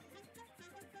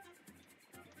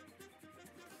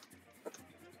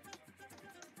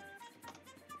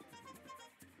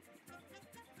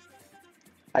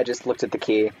 I just looked at the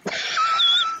key.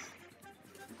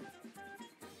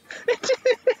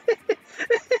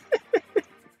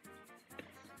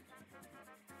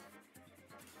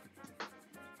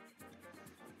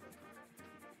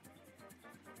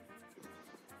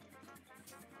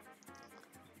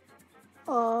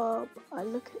 I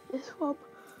look at this one.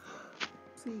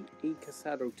 See,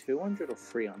 Ecasado 200 or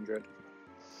 300?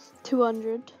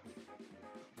 200.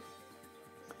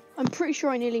 I'm pretty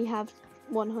sure I nearly have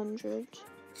 100.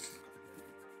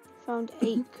 Found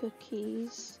 8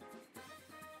 cookies.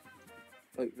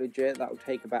 Like, legit, that would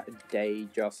take about a day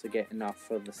just to get enough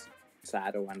for the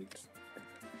saddle and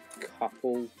a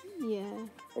couple Yeah.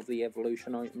 of the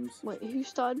evolution items. Wait, who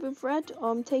started with red? Oh,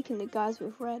 I'm taking the guys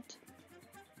with red.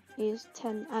 Here's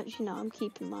 10. Actually, no, I'm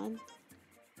keeping mine.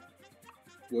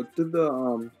 What did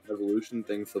the evolution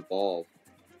things evolve?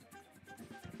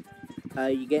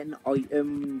 You get an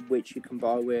item which you can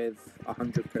buy with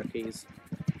 100 cookies.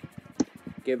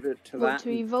 Give it to What, that to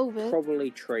and evolve it?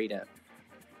 probably trade it.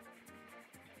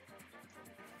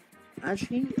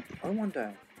 Actually, I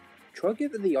wonder. Try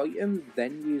give it the item,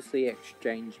 then use the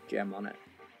exchange gem on it.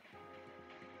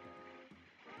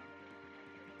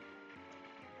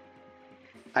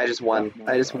 I just won.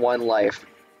 I just won life.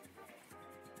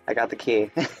 I got the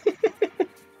key.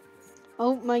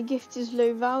 Oh, my gift is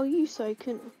low value, so I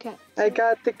couldn't get I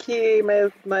got the key.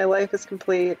 My life is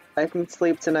complete. I can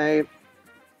sleep tonight.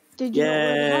 Did you not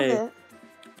already Yay. have it?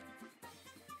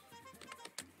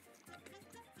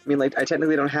 I mean, like, I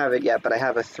technically don't have it yet, but I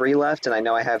have a 3 left, and I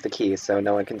know I have the key, so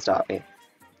no one can stop me.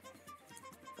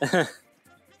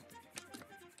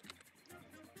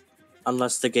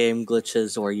 Unless the game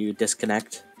glitches or you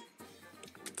disconnect.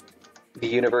 The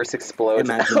universe explodes.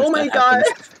 Imagine Oh if my that god!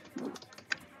 happens.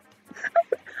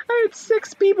 I had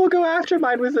 6 people go after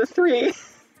mine with a 3.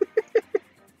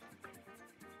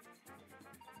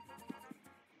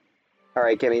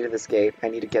 Alright, get me to this gate. I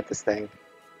need to get this thing.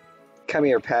 Come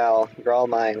here, pal. You're all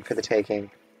mine for the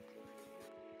taking.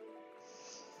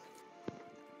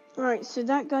 Alright, so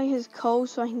that guy has coal,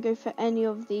 so I can go for any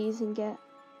of these and get...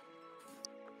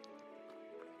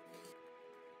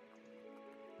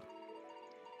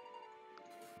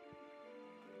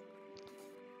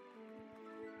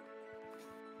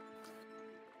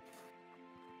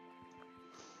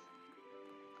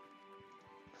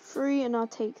 3 and I'll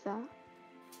take that.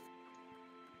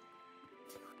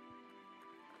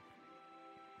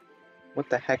 What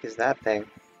the heck is that thing?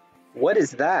 What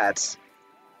is that?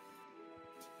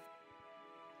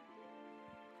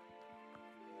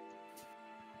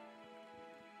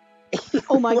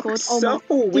 Oh my Looks god, oh so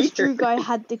my. This Drew weird. guy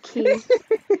had the key.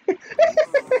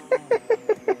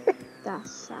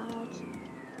 That's sad.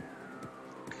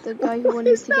 The guy who What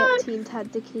wanted is to get that? teamed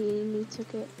had the key and he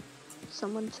took it.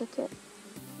 Someone took it.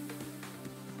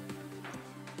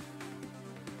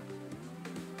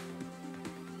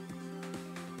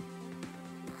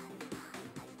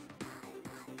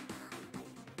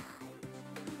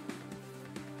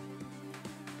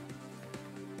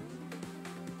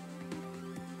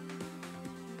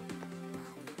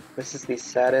 This is the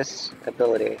saddest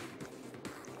ability.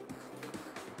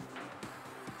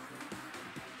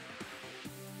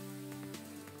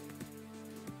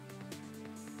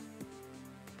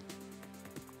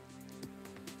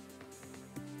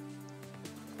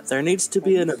 There needs to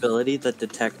be an ability that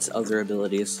detects other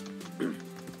abilities.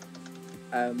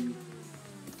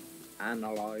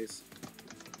 Analyze.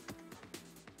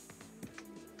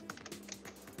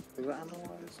 Was it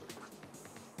analyze?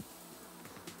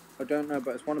 I don't know,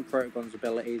 but it's one of Protogon's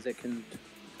abilities. It can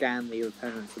scan the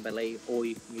opponent's ability, or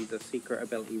you can use a secret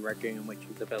ability Regium, which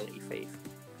is ability Thief.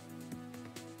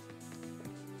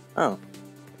 Oh.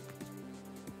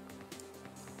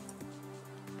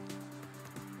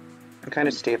 I'm kind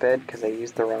of stupid because I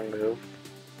used the wrong move.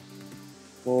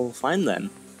 Well, fine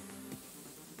then.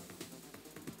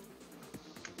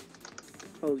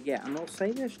 Oh yeah, and I'll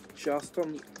say this just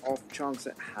on the off chance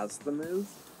it has the move.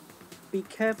 Be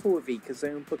careful with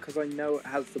Ikazone because I know it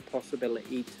has the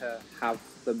possibility to have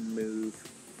the move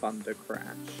Thunder Crash.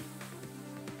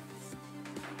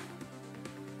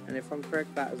 And if I'm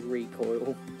correct, that is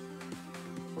recoil.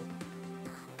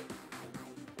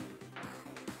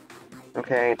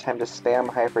 Okay, time to spam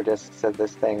hyperdiscs at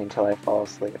this thing until I fall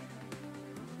asleep.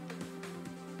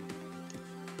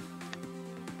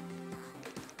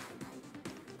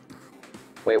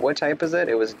 Wait, what type is it?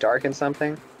 It was dark and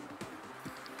something?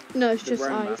 No, it's The just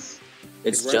Roma. ice.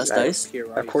 It's Roma just is ice?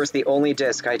 pure Of course, the only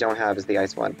disc I don't have is the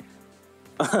ice one.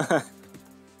 Hell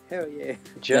yeah. Guess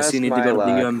Just you need to my go to the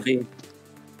luck. UMV.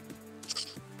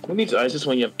 Who needs ISIS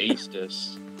when you have ace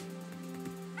this?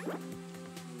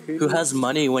 Who has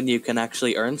money when you can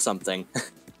actually earn something?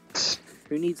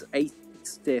 Who needs 8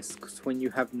 discs when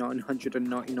you have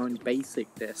 999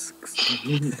 basic discs?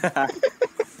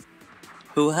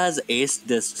 Who has ace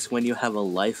discs when you have a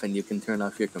life and you can turn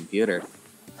off your computer?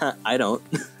 I don't.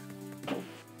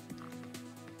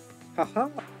 Haha,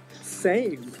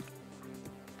 same.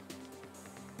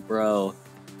 Bro.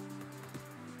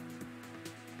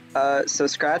 So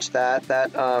scratch that.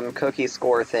 That cookie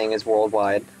score thing is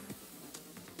worldwide.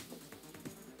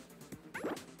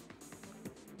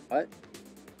 What?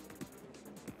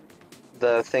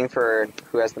 The thing for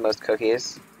who has the most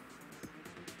cookies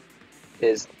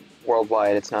is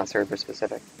worldwide. It's not server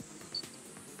specific.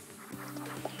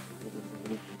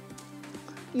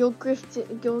 Your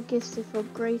gifts are for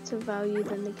greater value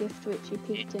than the gift which you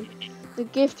peeked in. The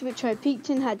gift which I peeked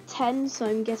in had 10, so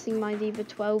I'm guessing mine's either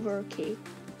 12 or a key.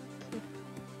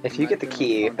 If you get the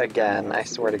key again, I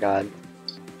swear to God.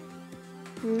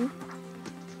 Hmm?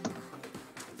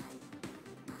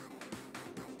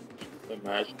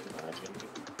 Imagine.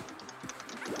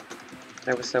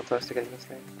 I was so close to getting this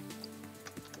thing.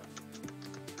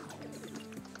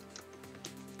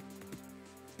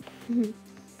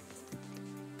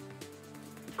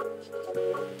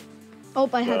 Oh,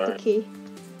 I had the key.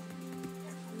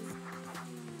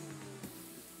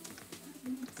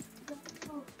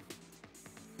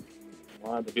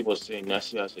 Why are the people saying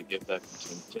Nessie has to give that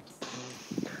to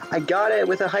I got it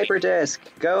with a hyperdisc.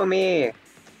 Go me!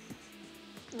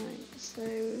 Right,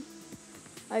 so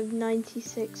I have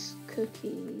 96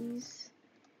 cookies.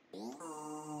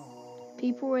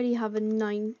 People already have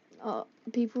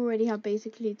people already have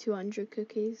basically 200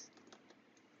 cookies.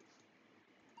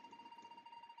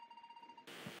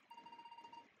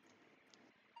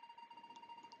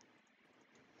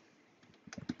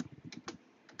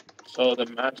 So the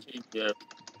max you get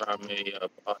from a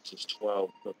box is 12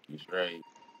 cookies, right?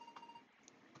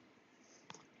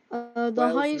 The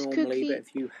 12 highest normally, cookie. but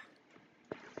if you...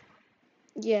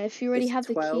 Yeah, if you already It's have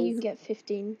the key, 12. you can get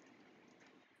 15.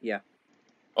 Yeah.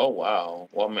 Oh wow.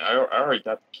 Well, I mean, I already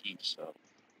got the key, so.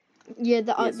 Yeah,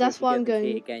 So that's if you why get I'm the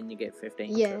key going. again, you get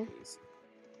 15 Yeah. cookies.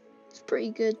 It's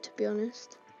pretty good, to be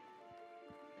honest.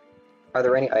 Are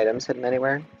there any items hidden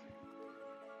anywhere?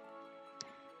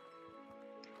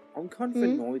 I'm kind of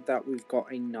annoyed that we've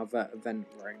got another event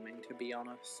roaming, to be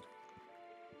honest.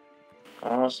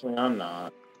 Honestly, I'm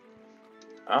not.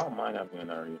 I don't mind having an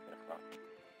area.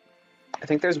 I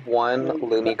think there's one Well,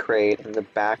 Loomy crate in the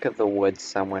back of the woods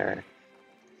somewhere.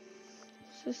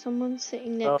 So someone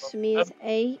sitting So next to me is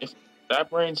 8. if that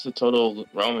brings the total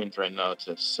roamings right now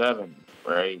to 7,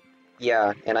 right?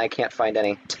 Yeah, and I can't find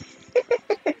any.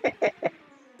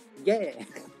 Yeah.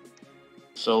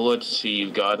 So let's see. You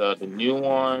got the new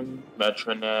one,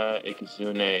 Metronet,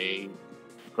 Ikizune,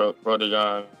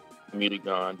 Protagon,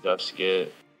 Mutagon,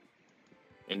 Dusket,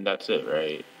 and that's it,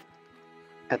 right?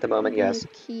 At the I'm moment, gonna yes.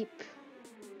 keep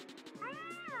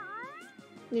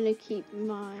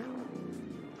mine.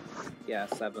 Yeah,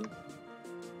 7.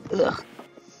 Ugh.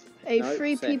 Hey, No,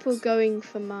 3 people 6. going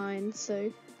for mine,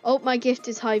 so... Oh, my gift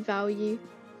is high value.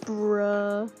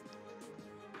 Bruh.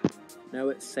 No,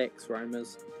 it's 6,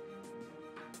 Romers.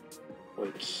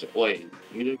 Wait,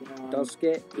 Mutagon?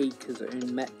 Dusket,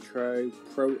 Ikazune, Metro,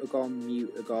 Protagon,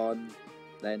 Mutagon,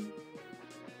 then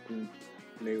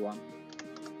new one.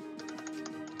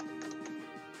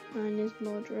 Mine is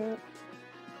moderate.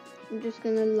 I'm just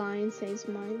gonna lie and say it's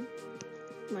mine.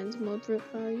 Mine's moderate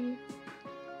value.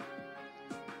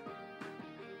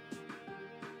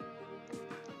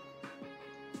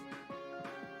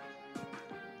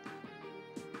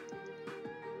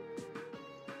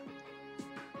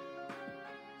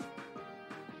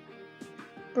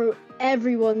 Bro,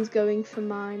 everyone's going for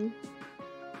mine.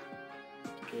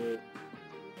 Yes,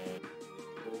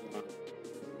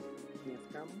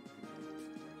 Cameron?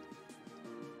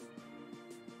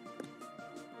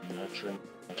 Metro.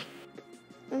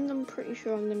 And I'm pretty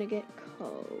sure I'm gonna get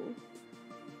coal.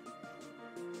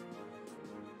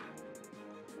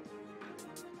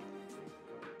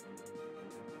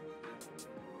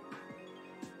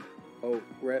 Oh,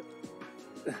 rip.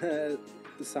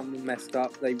 Someone messed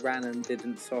up. They ran and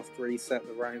didn't soft reset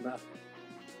the roamer.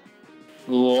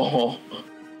 Whoa.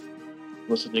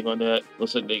 Looks like they're gonna.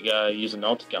 Looks like they gotta use an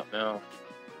alt account now.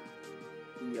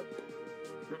 Yep.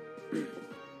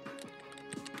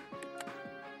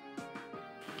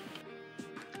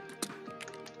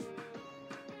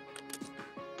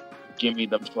 Give me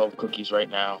them 12 cookies right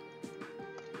now.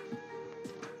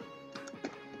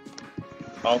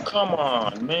 Oh, come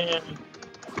on, man.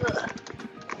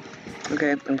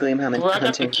 Okay, I'm Gleam Well, I got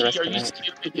the hunting for the key. rest Are of the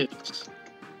you night. serious?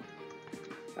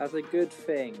 That's a good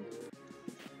thing.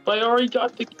 But I already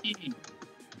got the key.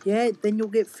 Yeah, then you'll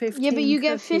get 15 Yeah, but you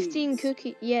get cookies. 15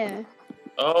 cookies. Yeah,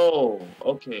 Oh,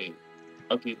 okay.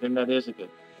 Okay, then that is a good.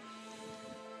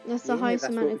 that's the Yeah, highest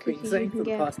that's amount what of we've been cookies you saying can for the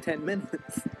get. past 10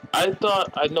 minutes. I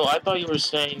thought you were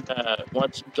saying that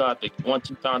once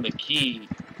you found the key,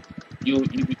 you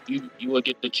would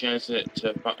get the chance to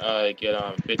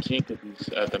get 15 cookies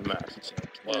at the max instead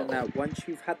of 12. No, once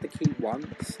you've had the key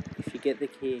once, if you get the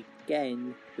key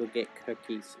again, you'll get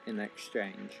cookies in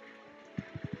exchange.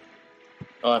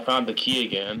 Oh, I found the key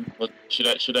again. What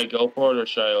should I go for it or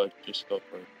should I just go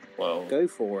for 12? Go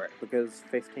for it, because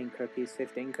 15 cookies,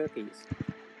 15 cookies.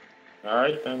 All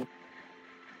right then.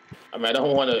 I mean, I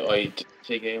don't want to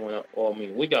take anyone else. Well, I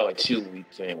mean, we got 2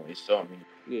 weeks anyway, so I mean,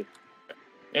 Yeah.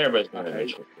 everybody's gonna Okay.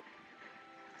 eventually.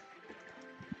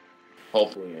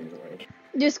 Hopefully, anyway.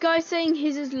 This guy's saying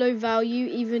his is low value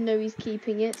even though he's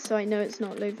keeping it, so I know it's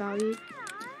not low value.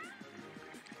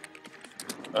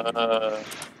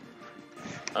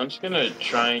 I'm just gonna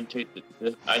try and take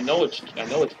the. I know it's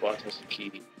blocked as a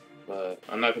key, but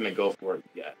I'm not gonna go for it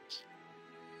yet.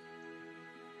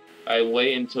 I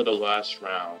wait until the last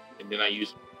round, and then I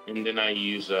use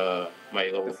my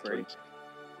level 3.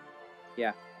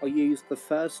 Yeah, I'll use the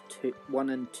first 1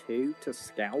 and 2 to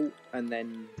scout, and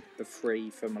then the 3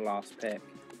 for my last pick.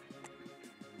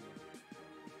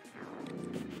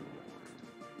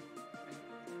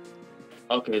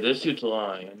 Okay, this dude's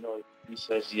lying. I know he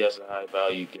says he has a high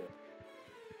value gift.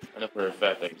 I know for a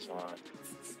fact that he's lying.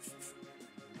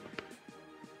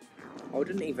 I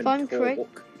didn't even If I'm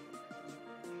talk.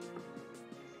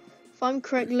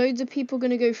 correct, loads of people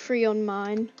gonna go free on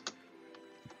mine.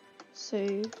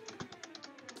 So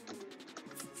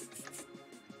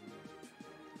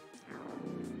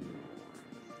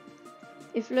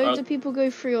if loads of people go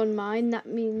free on mine, that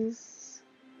means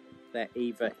They're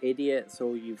either idiots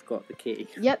or you've got the key.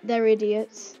 yep, they're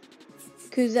idiots.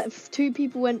 Because 2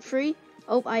 people went free.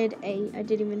 Oh, I had 8. I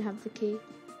didn't even have the key.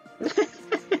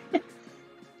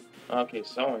 Okay,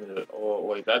 someone did it. Oh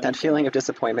wait, That feeling of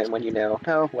disappointment when you know,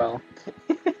 oh well.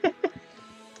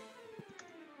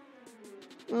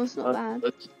 Well, it's not bad.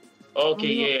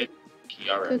 Okay, I'm yeah. Key,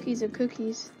 all right. Cookies are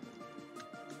cookies.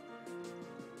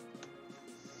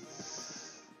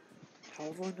 How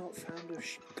have I not found a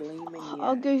gleaming yet?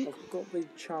 I'll go. I've got the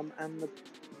charm and the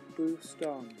boost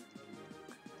on.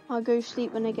 I'll go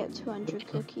sleep when I get 200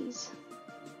 cookies.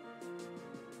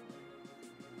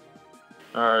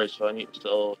 Alright, so I need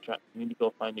to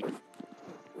go find the.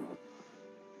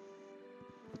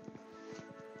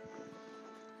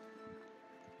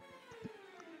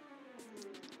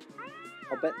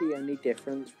 I'll bet the only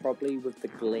difference probably with the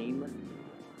Gleam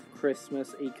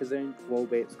Christmas Ecozone will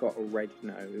be it's got a red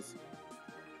nose.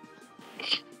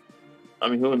 I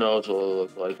mean, who knows what it'll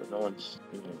look like? No one's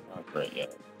not great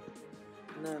yet.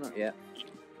 No, not yet.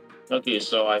 Okay,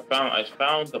 so I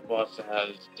found the boss that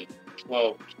has the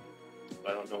 12.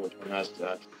 I don't know which one has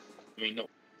that. I mean, no,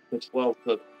 the 12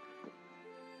 cook.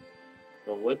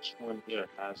 So which one here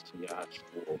has the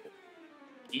actual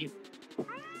key?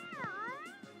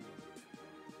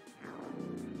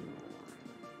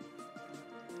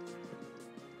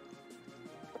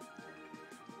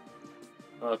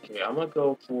 Okay, I'm gonna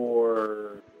go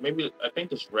for maybe. I think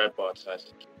this red box has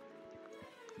the key.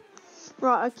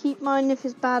 Right, I keep mine. If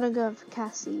it's bad, I'm going for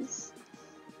Cassie's.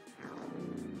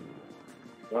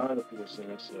 Why do people say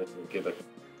this to give it a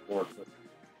 4 cook?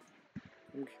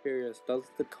 I'm curious, does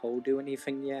the coal do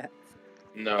anything yet?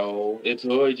 No, it's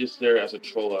really just there as a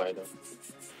troll item.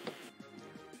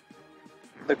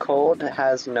 The cold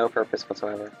has no purpose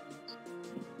whatsoever.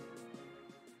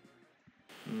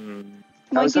 Hmm.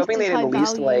 I My was gift hoping is they'd high at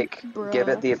least, value, like, give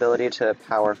it bruh. the ability to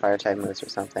power fire type moves or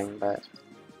something, but...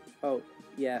 Oh,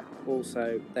 yeah,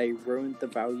 also, they ruined the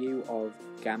value of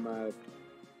Gamma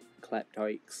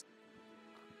Kleptoiks.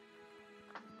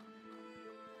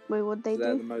 Wait, what'd they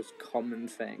They're do? the most common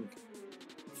thing.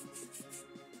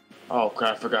 Oh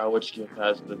crap! I forgot which gift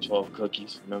has the 12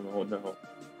 cookies. No.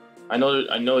 I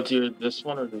know it's either this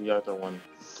one or the other one.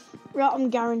 Right, I'm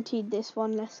guaranteed this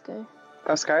one. Let's go.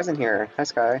 Oh, Sky's in here. Hi,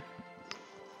 Sky.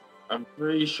 I'm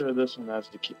pretty sure this one has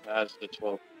the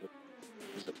 12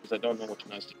 cookies because I don't know which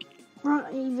one has the key. Right,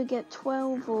 I either get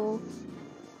 12 or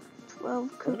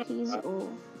 12 cookies or...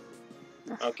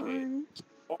 That's Okay. fine.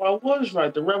 Oh, I was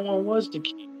right. The red one was the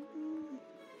key.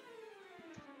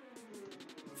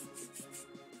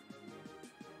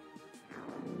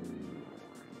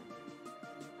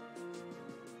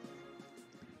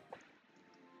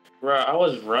 Right, I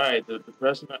was right. The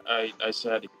person I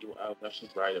said I was actually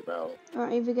right about.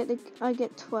 Right, I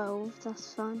get 12.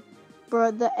 That's fine.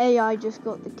 Bro, the AI just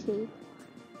got the key.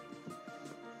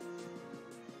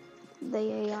 The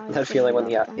AI. That feeling when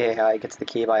the AI gets the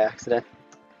key by accident.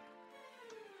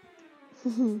 I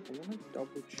want to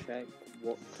double check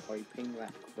what typing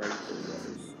that cradle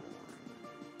was.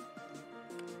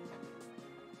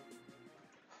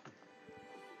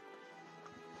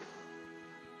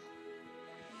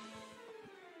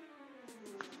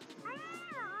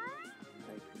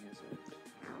 Typing is it?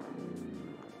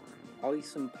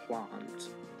 Ice and plant.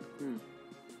 Ooh,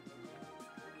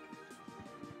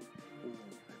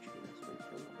 actually, that's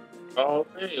also one. Oh,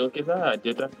 hey, look at that. I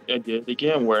did it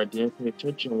again where I didn't pay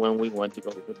attention when we went to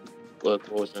go look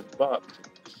what was in the box.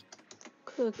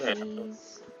 Cookies. Yeah, the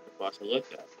box I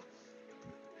looked at.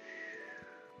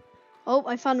 Oh,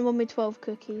 I found one with 12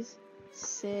 cookies.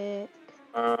 Sick.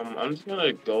 I'm just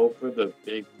gonna go for the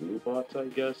big blue box, I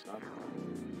guess.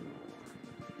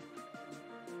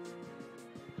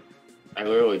 I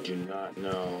literally do not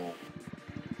know.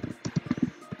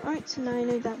 Alright, so now I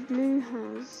know that blue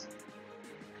has...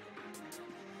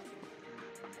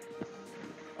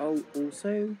 Oh,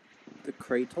 also, the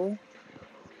cradle.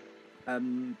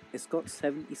 It's got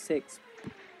 76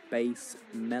 base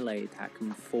melee attack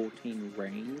and 14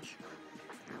 range.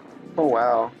 Oh,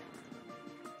 wow.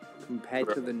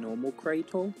 Compared to the normal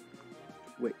cradle,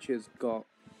 which has got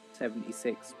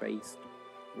 76 base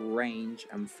range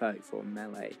and 34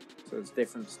 melee. So it's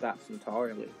different stats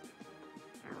entirely.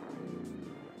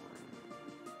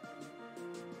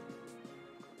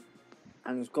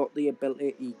 And it's got the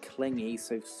ability clingy,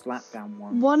 so slap down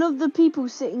one. One of the people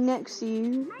sitting next to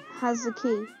you has the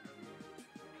key.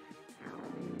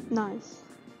 Nice.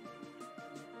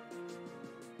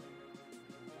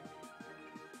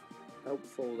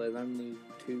 Helpful, there's only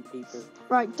 2 people.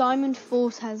 Right, Diamond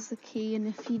Force has the key, and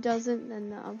if he doesn't, then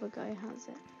the other guy has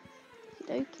it.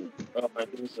 Okie dokie. Oh, I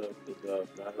think it's a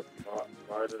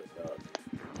martyr.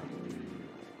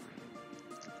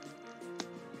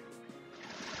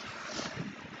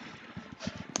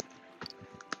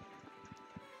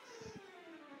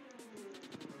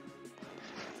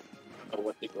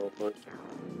 What to go first?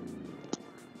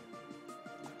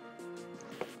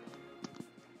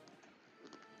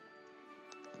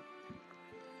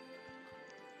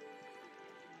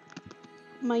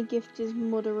 My gift is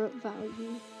moderate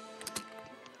value.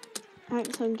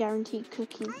 Alright, so I'm guaranteed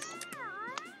cookies.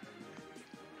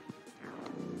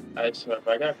 I swear, if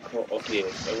I got cold, okay,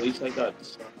 at least I got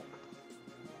some.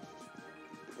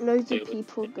 Loads Okay, of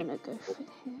people are gonna go for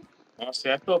here.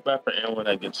 honestly, I feel bad for anyone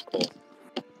that gets cold.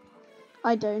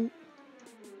 I don't.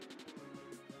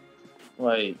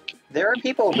 Like, There are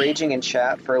people raging in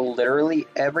chat for literally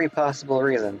every possible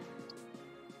reason.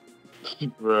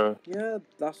 bruh. Yeah,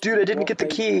 that's Dude, I didn't what get the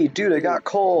they key. Dude, I do, got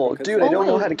coal. because Dude, they I don't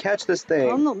know wait. how to catch this I'm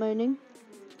thing. not moaning.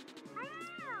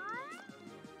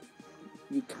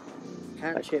 You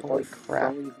catch Like, it by holy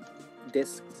crap. throwing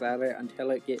discs at it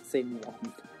until it gets in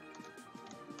one.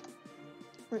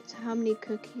 Right, so how many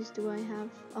cookies do I have?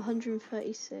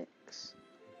 136.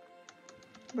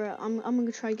 Bro, I'm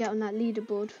gonna try get on that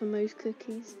leaderboard for most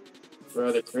cookies.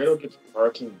 Bro, the cradle gets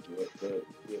parking good. The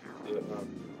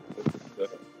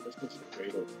Christmas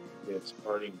cradle gets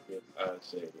parting good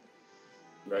as a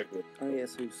regular. Oh yeah,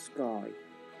 so Sky,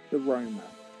 the Roma.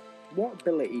 What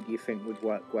ability do you think would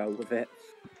work well with it?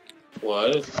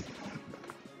 What?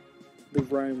 The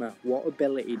Roma, what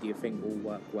ability do you think will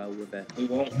work well with it? We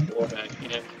won't go back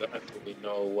into that until we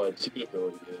know what secret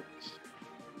ability is.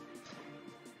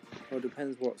 Well, it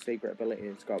depends what secret ability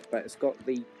it's got, but it's got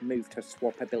the move to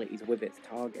swap abilities with its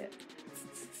target.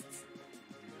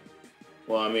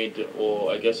 Well, I mean, well,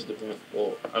 I guess it depends.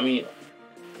 Well, I mean,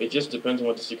 it just depends on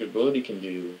what the secret ability can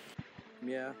do.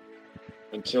 Yeah.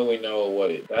 Until we know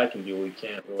what that can do, we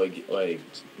can't really like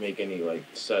make any like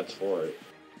sets for it.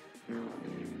 I'm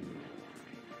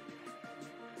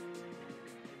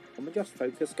gonna just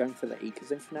focus going for the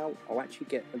Ecosynth for now. I'll actually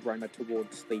get the Roma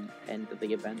towards the end of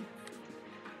the event.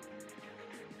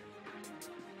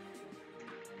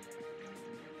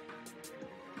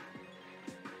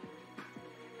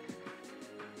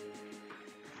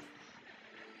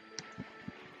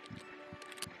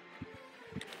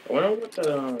 I wonder what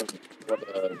the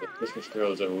Christmas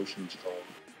Carol's evolution is called.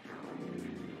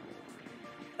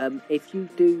 If you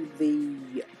do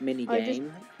the mini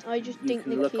game, I just you think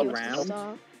can the look key was to around.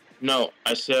 start. No,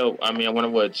 I said. I mean, I wonder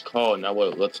what it's called, not what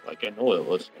it looks like. I know what it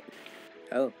looks like.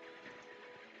 Oh.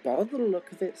 By the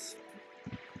look of its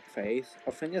face,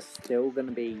 I think it's still going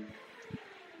to be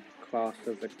classed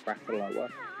as a Crackaloa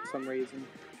for some reason.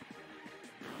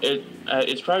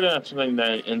 It's probably gonna have something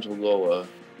that ends with Loa.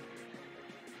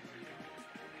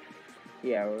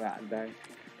 Yeah, well, that day.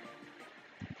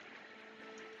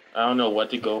 I don't know what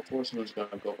to go for, so I'm just gonna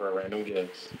go for a random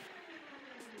guess.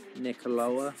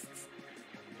 Nicoloa.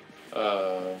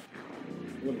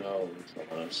 Who knows?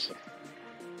 Honestly.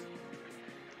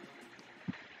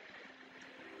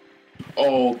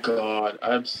 Oh God,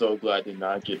 I'm so glad I did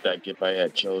not get that gift I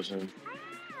had chosen.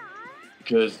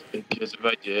 Because if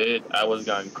I did, I would have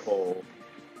gotten cold.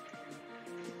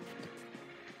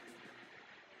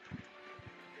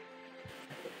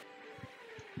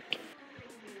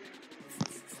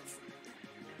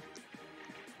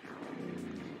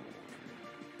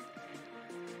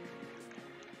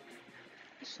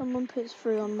 If someone puts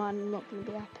 3 on mine, I'm not gonna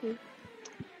be happy.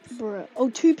 Bruh. Oh,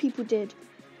 2 people did.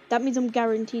 That means I'm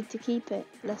guaranteed to keep it.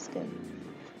 Let's go.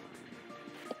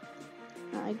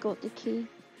 I got the key.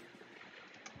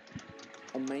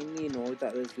 I'm mainly annoyed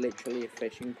that there's literally a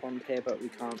fishing pond here, but we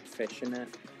can't fish in it.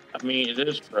 I mean, it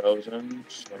is frozen,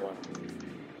 so.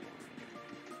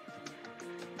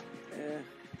 Yeah.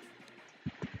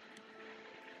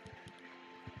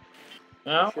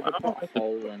 No, Should I have don't put like a the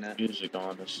hole in it. music,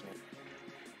 honestly.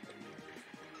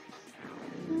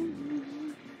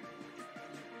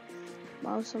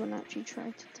 While someone actually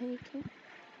tried to take it.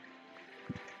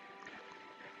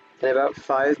 In about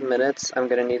 5 minutes, I'm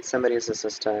gonna need somebody's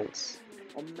assistance.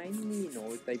 I'm mainly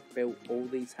annoyed they built all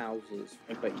these houses,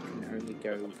 but you can only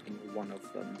go in one of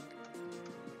them.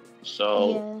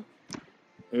 So,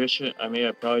 Yeah. maybe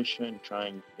I probably shouldn't try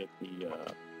and get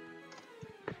the,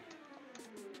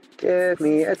 Give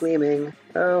me a gleaming.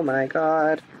 Oh my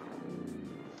god.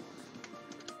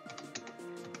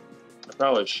 I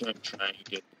probably shouldn't try and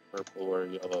get the purple or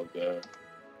yellow guy.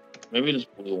 Maybe this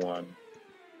blue one.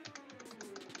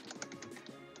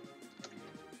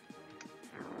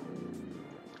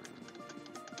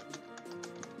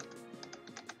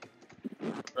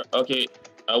 Okay,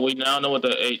 we now know what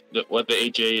the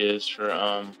HA is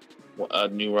for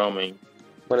new roaming.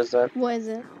 What is that? What is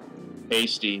it?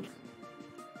 Hasty.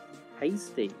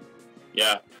 Hasty.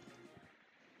 Yeah.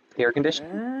 Air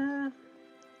conditioner?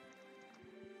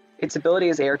 Its ability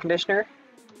is air conditioner?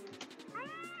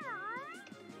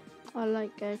 I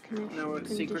like air conditioning. No,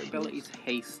 its secret ability is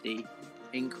hasty.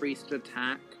 Increased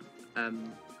attack,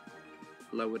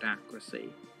 lowered accuracy.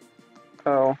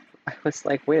 Oh, I was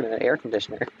like, wait a minute, air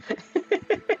conditioner.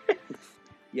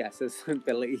 Yes, its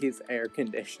ability is air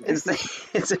conditioning.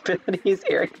 Its ability is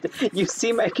air. You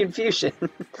see my confusion.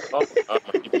 Oh,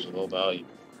 my keeper's a low value.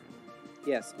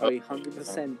 Yes, I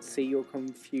 100% see your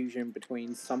confusion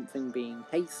between something being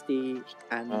hasty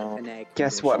and an air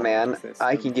Guess what, man? conditioning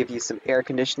I system. can give you some air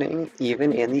conditioning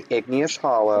even in the igneous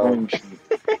hollow. Orange.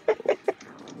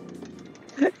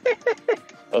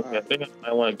 Okay, I think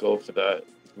I want to go for that.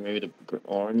 Maybe the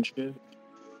orange gift.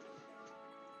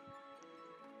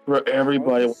 Bro,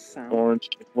 everybody wants orange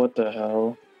gift. What the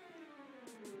hell?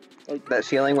 Like, That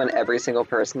feeling when every single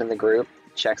person in the group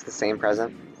checks the same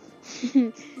present.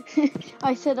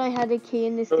 I said I had a key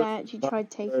and this guy actually tried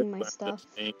taking my stuff.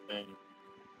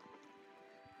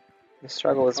 The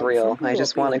struggle is some real. people I are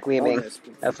just want a being gleaming honest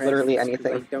with of literally presents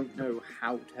 'cause anything. They don't know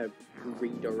how to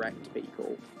redirect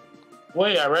people.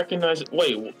 Wait, I recognize this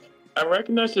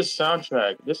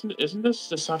soundtrack. Isn't this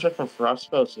the soundtrack from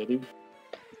Frostspell City?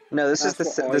 No, this That's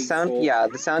is what the I sound. thought. Yeah,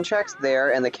 the soundtrack's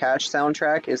there, and the catch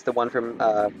soundtrack is the one from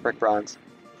Brick Bronze.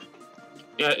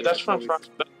 Yeah, that's from Frost.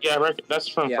 Yeah, that's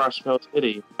from Frostspell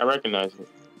City. I recognize it.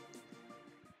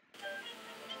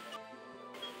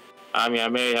 I mean, I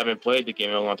may haven't played the game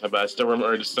in a long time, but I still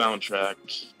remember the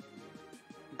soundtrack.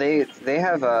 They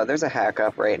have there's a hack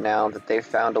up right now that they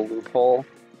found a loophole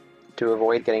to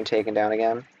avoid getting taken down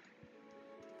again.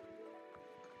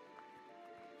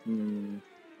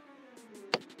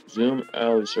 Zoom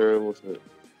L zero with it.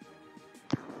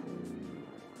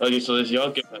 Okay, so this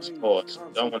y'all get that pause.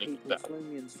 Don't want to get that.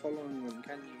 Following them,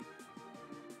 can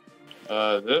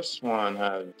you? This one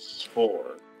has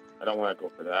 4. I don't want to go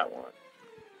for that one.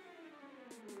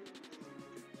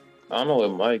 I don't know, it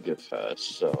might get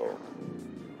fast, so.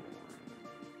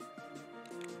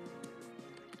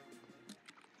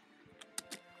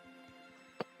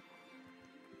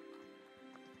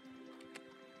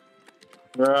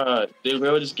 Bruh, they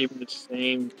really just gave me the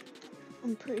same.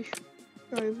 I'm pretty sure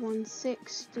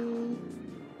 160.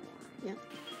 Yeah.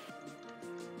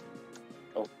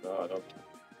 Oh god, okay.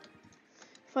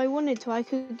 If I wanted to, I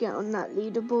could get on that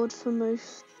leaderboard for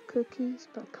most cookies,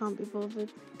 but I can't be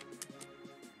bothered.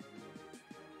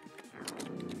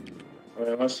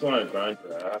 Alright, let's want to grind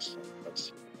your ass.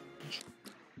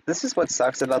 This is what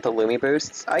sucks about the Lumi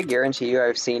boosts. I guarantee you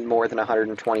I've seen more than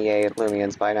 128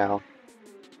 Loomians by now.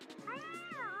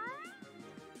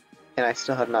 And I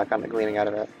still have not gotten a gleaming out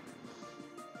of it.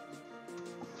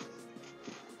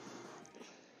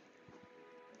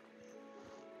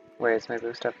 Wait, is my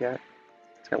boost up yet?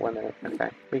 It's got 1 minute. Okay,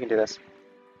 we can do this.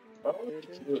 Why would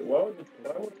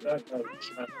that guy try to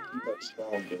keep that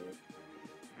strong game?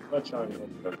 I'm not trying to go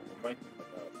for it. I might keep it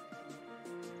out.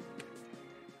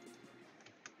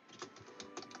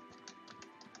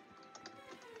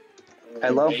 I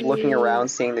love looking around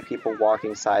seeing the people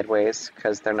walking sideways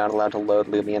because they're not allowed to load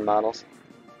Loomian models.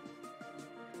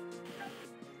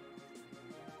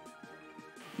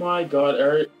 My god,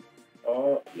 Eric.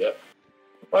 Oh, yep.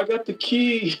 I got the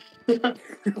key! Is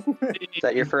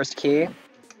that your first key?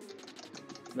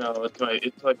 No, it's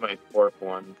like my 4th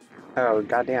one. Oh,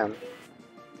 goddamn.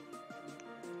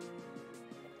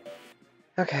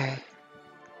 Okay.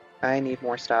 I need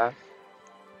more stuff.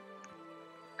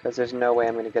 Because there's no way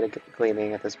I'm going to get a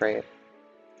gleaming at this rate.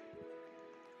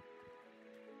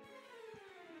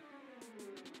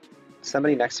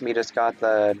 Somebody next to me just got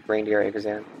the reindeer eggs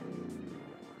in.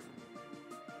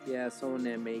 Yeah, someone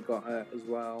near me got it as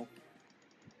well.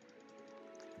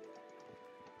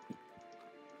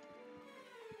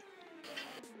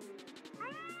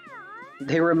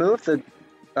 They removed the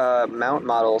mount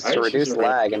models to reduce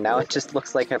lag, and now it just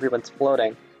looks like everyone's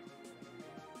floating.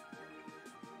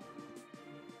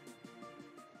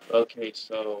 Okay,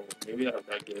 so maybe that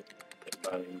regular if I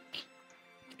can.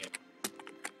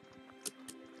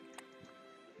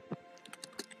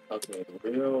 Okay,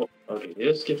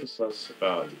 this gift is less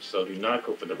value, so do not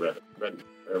go for the red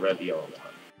yellow one.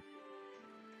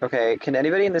 Okay, can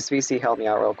anybody in this VC help me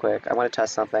out real quick? I want to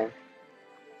test something.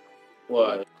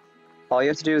 What? All you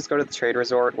have to do is go to the trade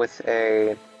resort with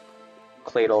a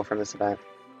cladle from this event.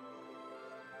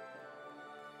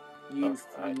 You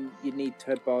need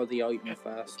to borrow the item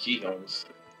first. Keyholes.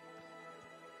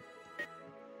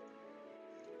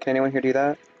 Can anyone here do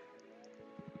that?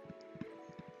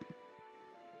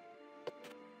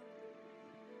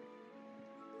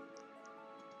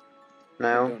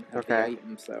 No? I don't have the Okay.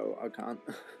 item, so I can't.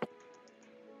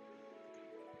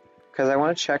 Because I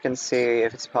want to check and see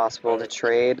if it's possible to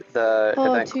trade the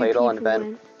event cladle and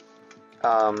event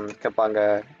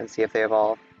Kabunga and see if they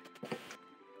evolve.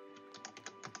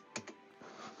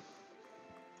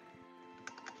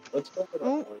 Let's go for that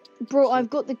Oh, one. bro, I've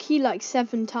got the key like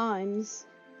 7 times.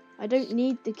 I don't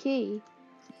need the key.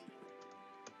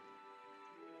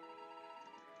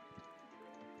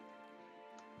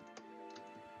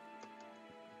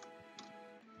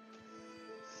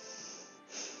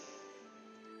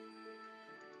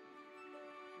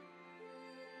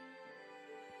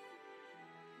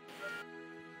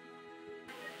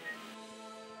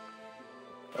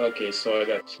 Okay, so I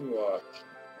got 2 options.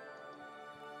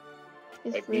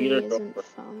 This Like really either isn't go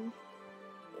fun.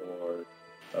 or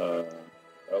a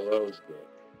rose gold.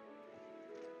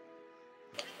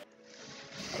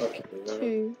 Okay, well,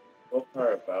 2. both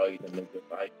are valued in the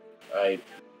I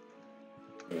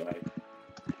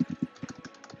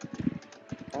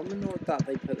I'm annoyed that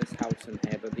they put this house in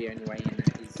here, but the only way in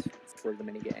it is through the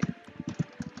minigame.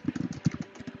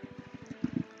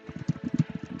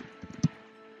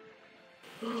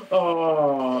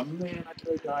 Oh man, I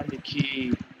could have gotten the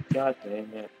key. God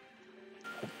damn it.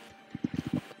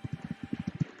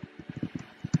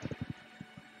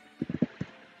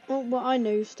 Well, I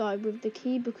know started with the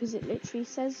key because it literally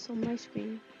says on my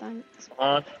screen. Thanks.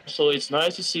 So it's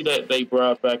nice to see that they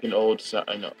brought back an old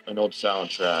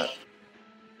soundtrack.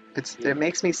 It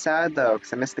makes me sad though,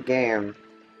 because I missed the game.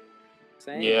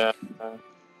 Same. Yeah.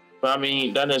 But I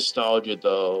mean, that nostalgia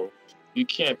though, you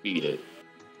can't beat it.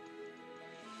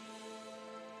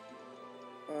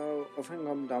 I think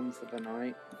I'm done for the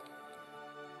night.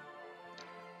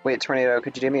 Wait, Tornado,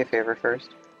 could you do me a favor first?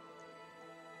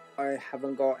 I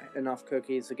haven't got enough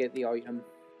cookies to get the item.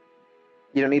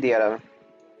 You don't need the item.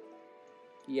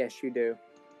 Yes, you do.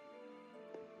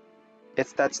 You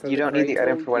the don't need the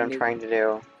item cradle, for what you I'm need- trying to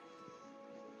do.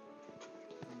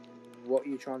 What are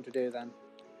you trying to do then?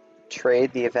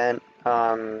 Trade the event,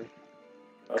 Kabanga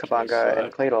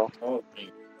and Cladle. Oh,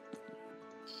 me.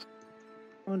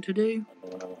 Want to do?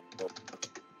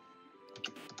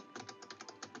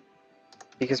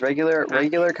 Because regular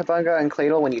Kabanga and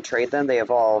Cladle, when you trade them, they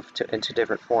evolve into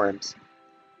different forms.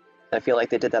 I feel like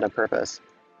they did that on purpose.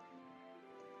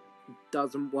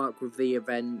 Doesn't work with the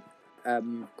event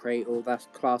cradle. That's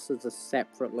classed as a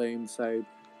separate loom, so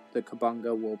the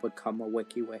Kabanga will become a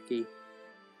wiki.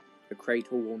 The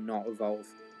cradle will not evolve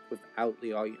without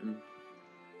the item.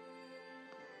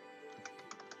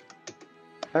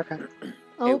 Okay.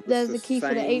 Oh, there's the key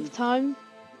for the 8th time.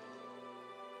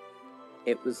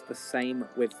 It was the same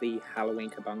with the Halloween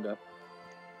Kabanga.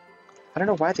 I don't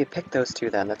know why they picked those two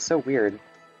then. That's so weird.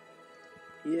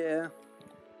 Yeah.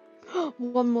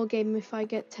 One more game. If I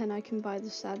get 10, I can buy the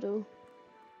saddle.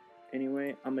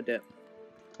 Anyway, I'm a dip.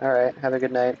 Alright, have a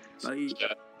good night. Bye.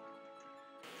 Yeah.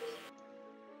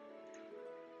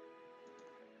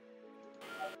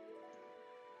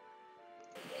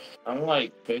 I'm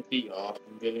like 50 off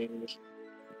from getting the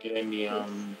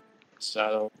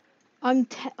saddle. I'm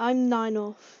 9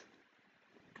 off.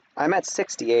 I'm at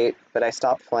 68, but I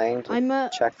stopped playing to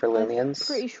check for Loomians.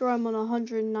 I'm pretty sure I'm on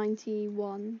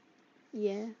 191.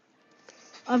 Yeah.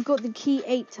 I've got the key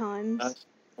 8 times.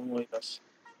 If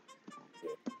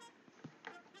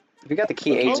you got the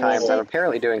key 8 times, I'm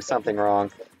apparently doing something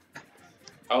wrong.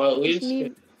 I'll at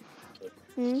least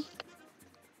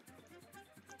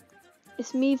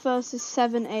It's me versus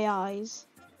 7 AIs.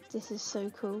 This is so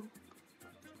cool.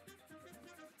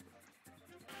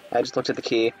 I just looked at the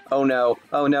key. Oh no.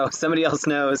 Oh no. Somebody else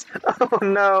knows. Oh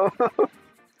no.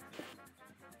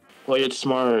 Play it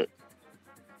smart.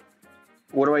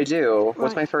 What do I do?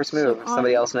 What's my first move?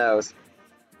 Somebody else knows.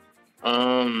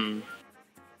 I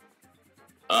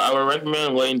would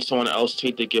recommend letting someone else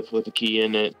take the gift with the key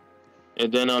in it,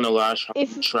 and then on the last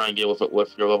try and get with it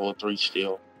with your level 3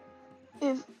 steel.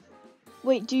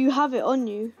 Wait, do you have it on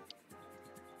you?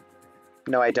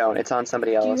 No, I don't. It's on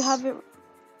somebody else. Do you have it?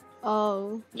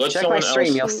 Oh. Check my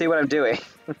stream. You'll see what I'm doing.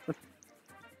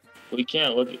 You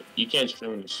can't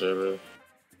stream the server.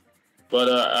 But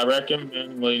I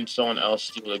recommend letting someone else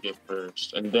steal the gift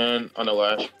first, and then on the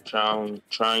last round,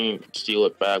 try and steal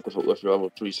it back with your level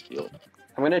 3 steel.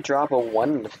 I'm gonna drop a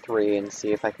 1-3 and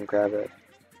see if I can grab it.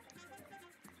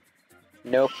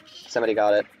 Nope. Somebody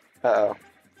got it. Uh-oh.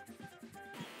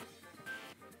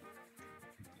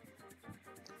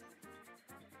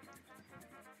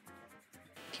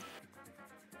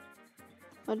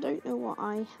 I don't know what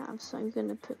I have, so I'm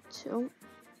gonna put 2.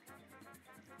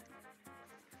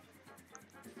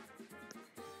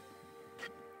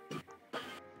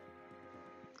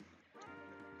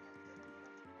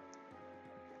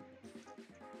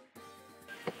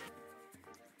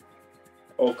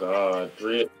 Oh god,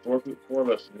 four of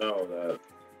us know that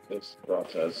this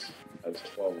box has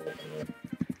 12 of them in it.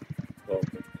 12.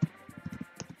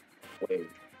 Wait.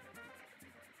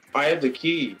 I have the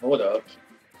key. Hold up.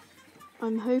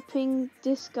 I'm hoping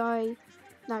that guy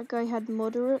had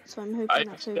moderate, so I'm hoping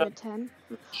that's over 10.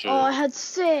 Sure. Oh, I had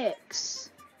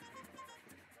 6!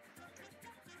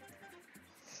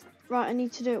 Right, I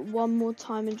need to do it one more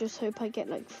time and just hope I get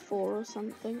like 4 or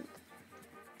something.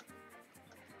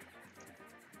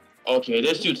 Okay,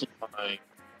 this dude's lying.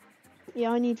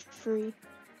 Yeah, I need 3.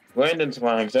 Landon's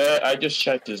lying, 'cause I just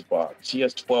checked his box. He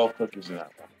has 12 cookies in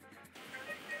that one.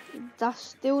 That's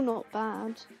still not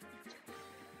bad.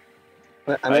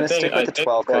 But I'm gonna stick with the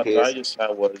 12 what cookies. I just had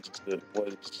was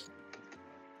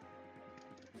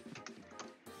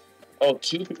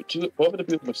both of the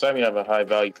people beside me have a high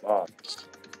value box.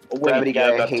 Oh wait, Gravity yeah,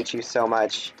 guy, I that's hate you so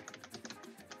much.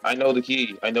 I know the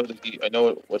key. I know the key. I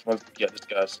know which one. Yeah, this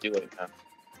gotta steal it now.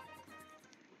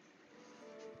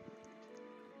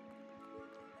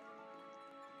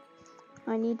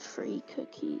 I need 3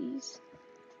 cookies.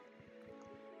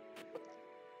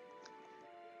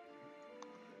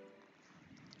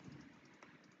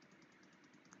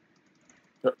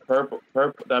 Purple.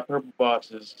 That purple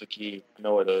box is the key. I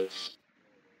know it is.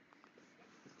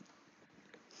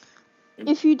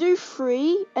 If you do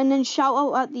 3 and then shout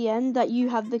out at the end that you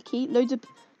have the key,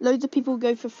 loads of people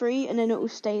go for 3 and then it will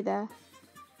stay there.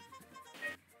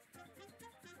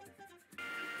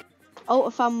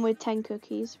 Ultra fan with 10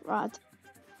 cookies, right?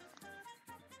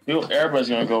 Everybody's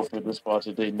gonna go for this box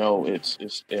if they know it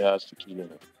has the key in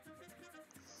it.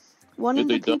 One If of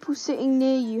the they don't- people sitting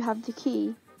near you have the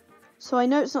key. So I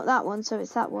know it's not that one, so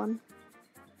it's that one.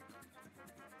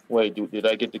 Wait, did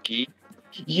I get the key?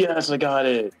 Yes, I got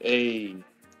it. Hey.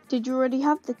 Did you already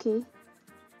have the key?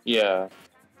 Yeah.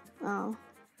 Oh.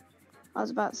 I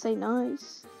was about to say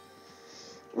nice.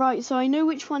 Right, so I know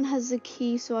which one has the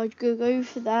key, so I'd go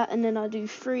for that, and then I'll do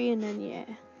 3, and then yeah.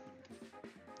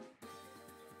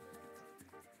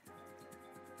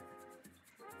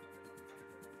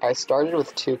 I started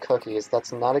with 2 cookies.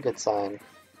 That's not a good sign.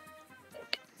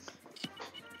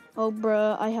 Oh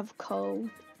bruh, I have coal.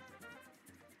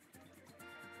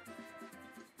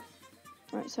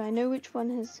 Right, so I know which one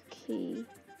has key.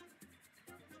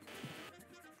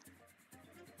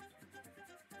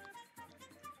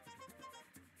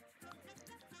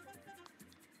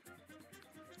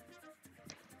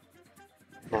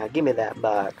 Now give me that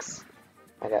box.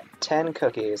 I got 10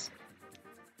 cookies.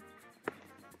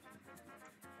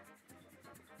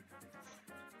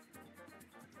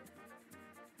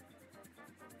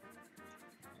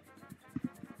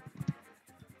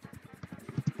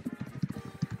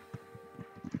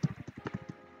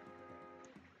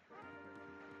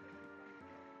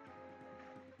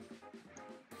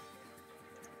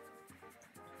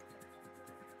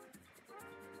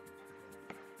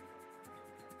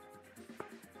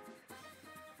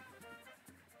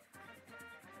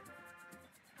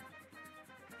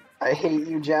 I hate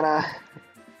you, Jenna.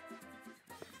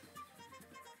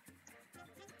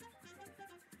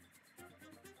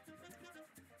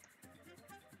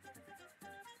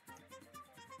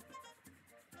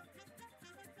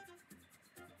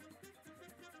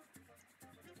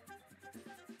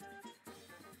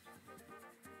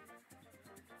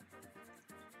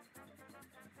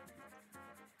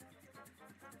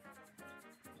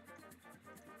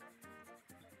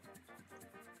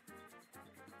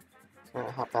 I'm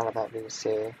gonna hop out of that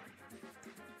VC.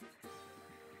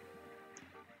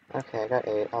 Okay, I got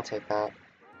 8. I'll take that.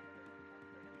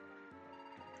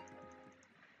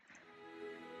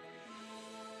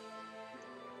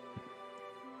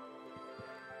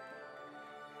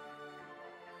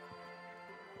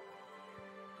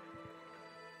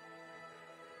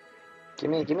 Give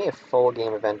me a full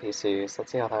game of NPCs.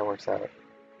 Let's see how that works out.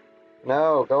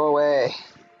 No, go away.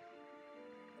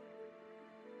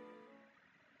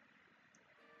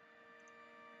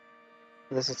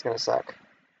 This is gonna suck.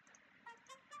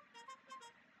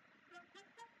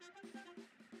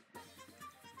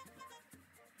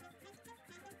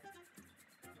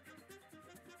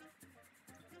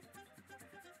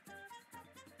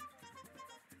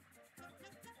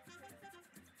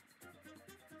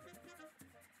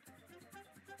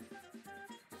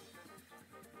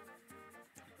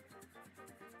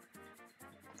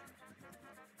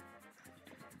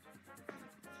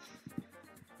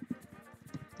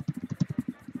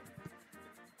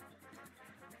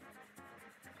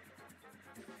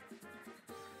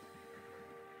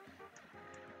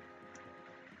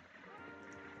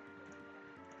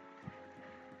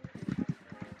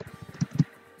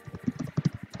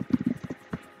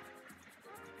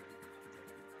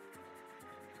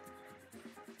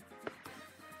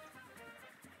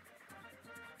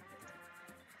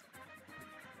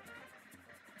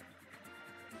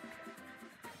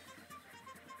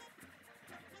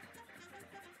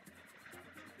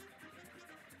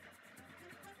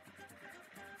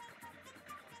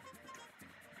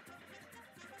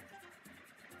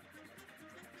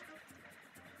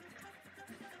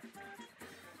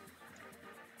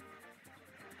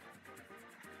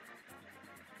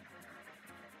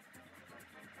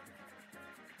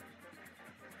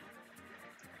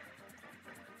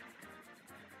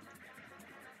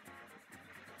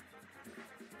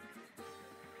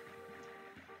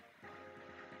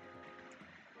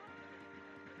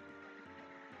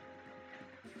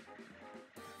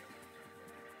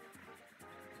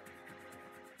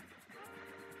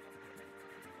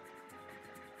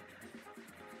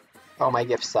 Oh, my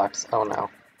gift sucks. Oh no.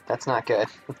 That's not good.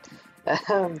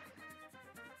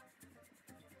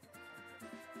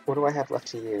 What do I have left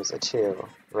to use? A 2,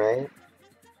 right?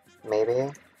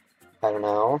 Maybe? I don't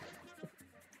know.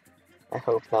 I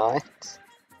hope not.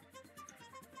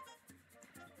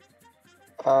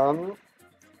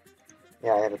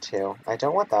 Yeah, I have a 2. I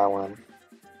don't want that one.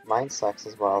 Mine sucks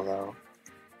as well, though.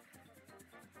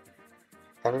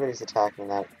 Everybody's attacking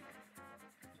that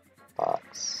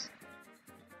box.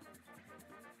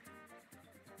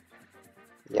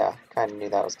 Yeah, kinda knew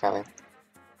that was coming.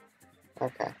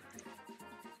 Okay.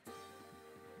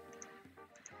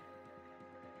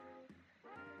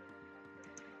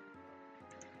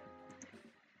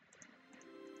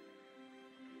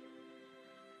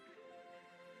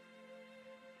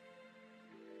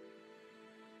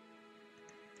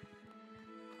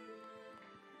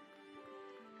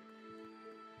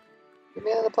 Get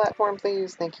me on the platform,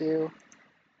 please. Thank you.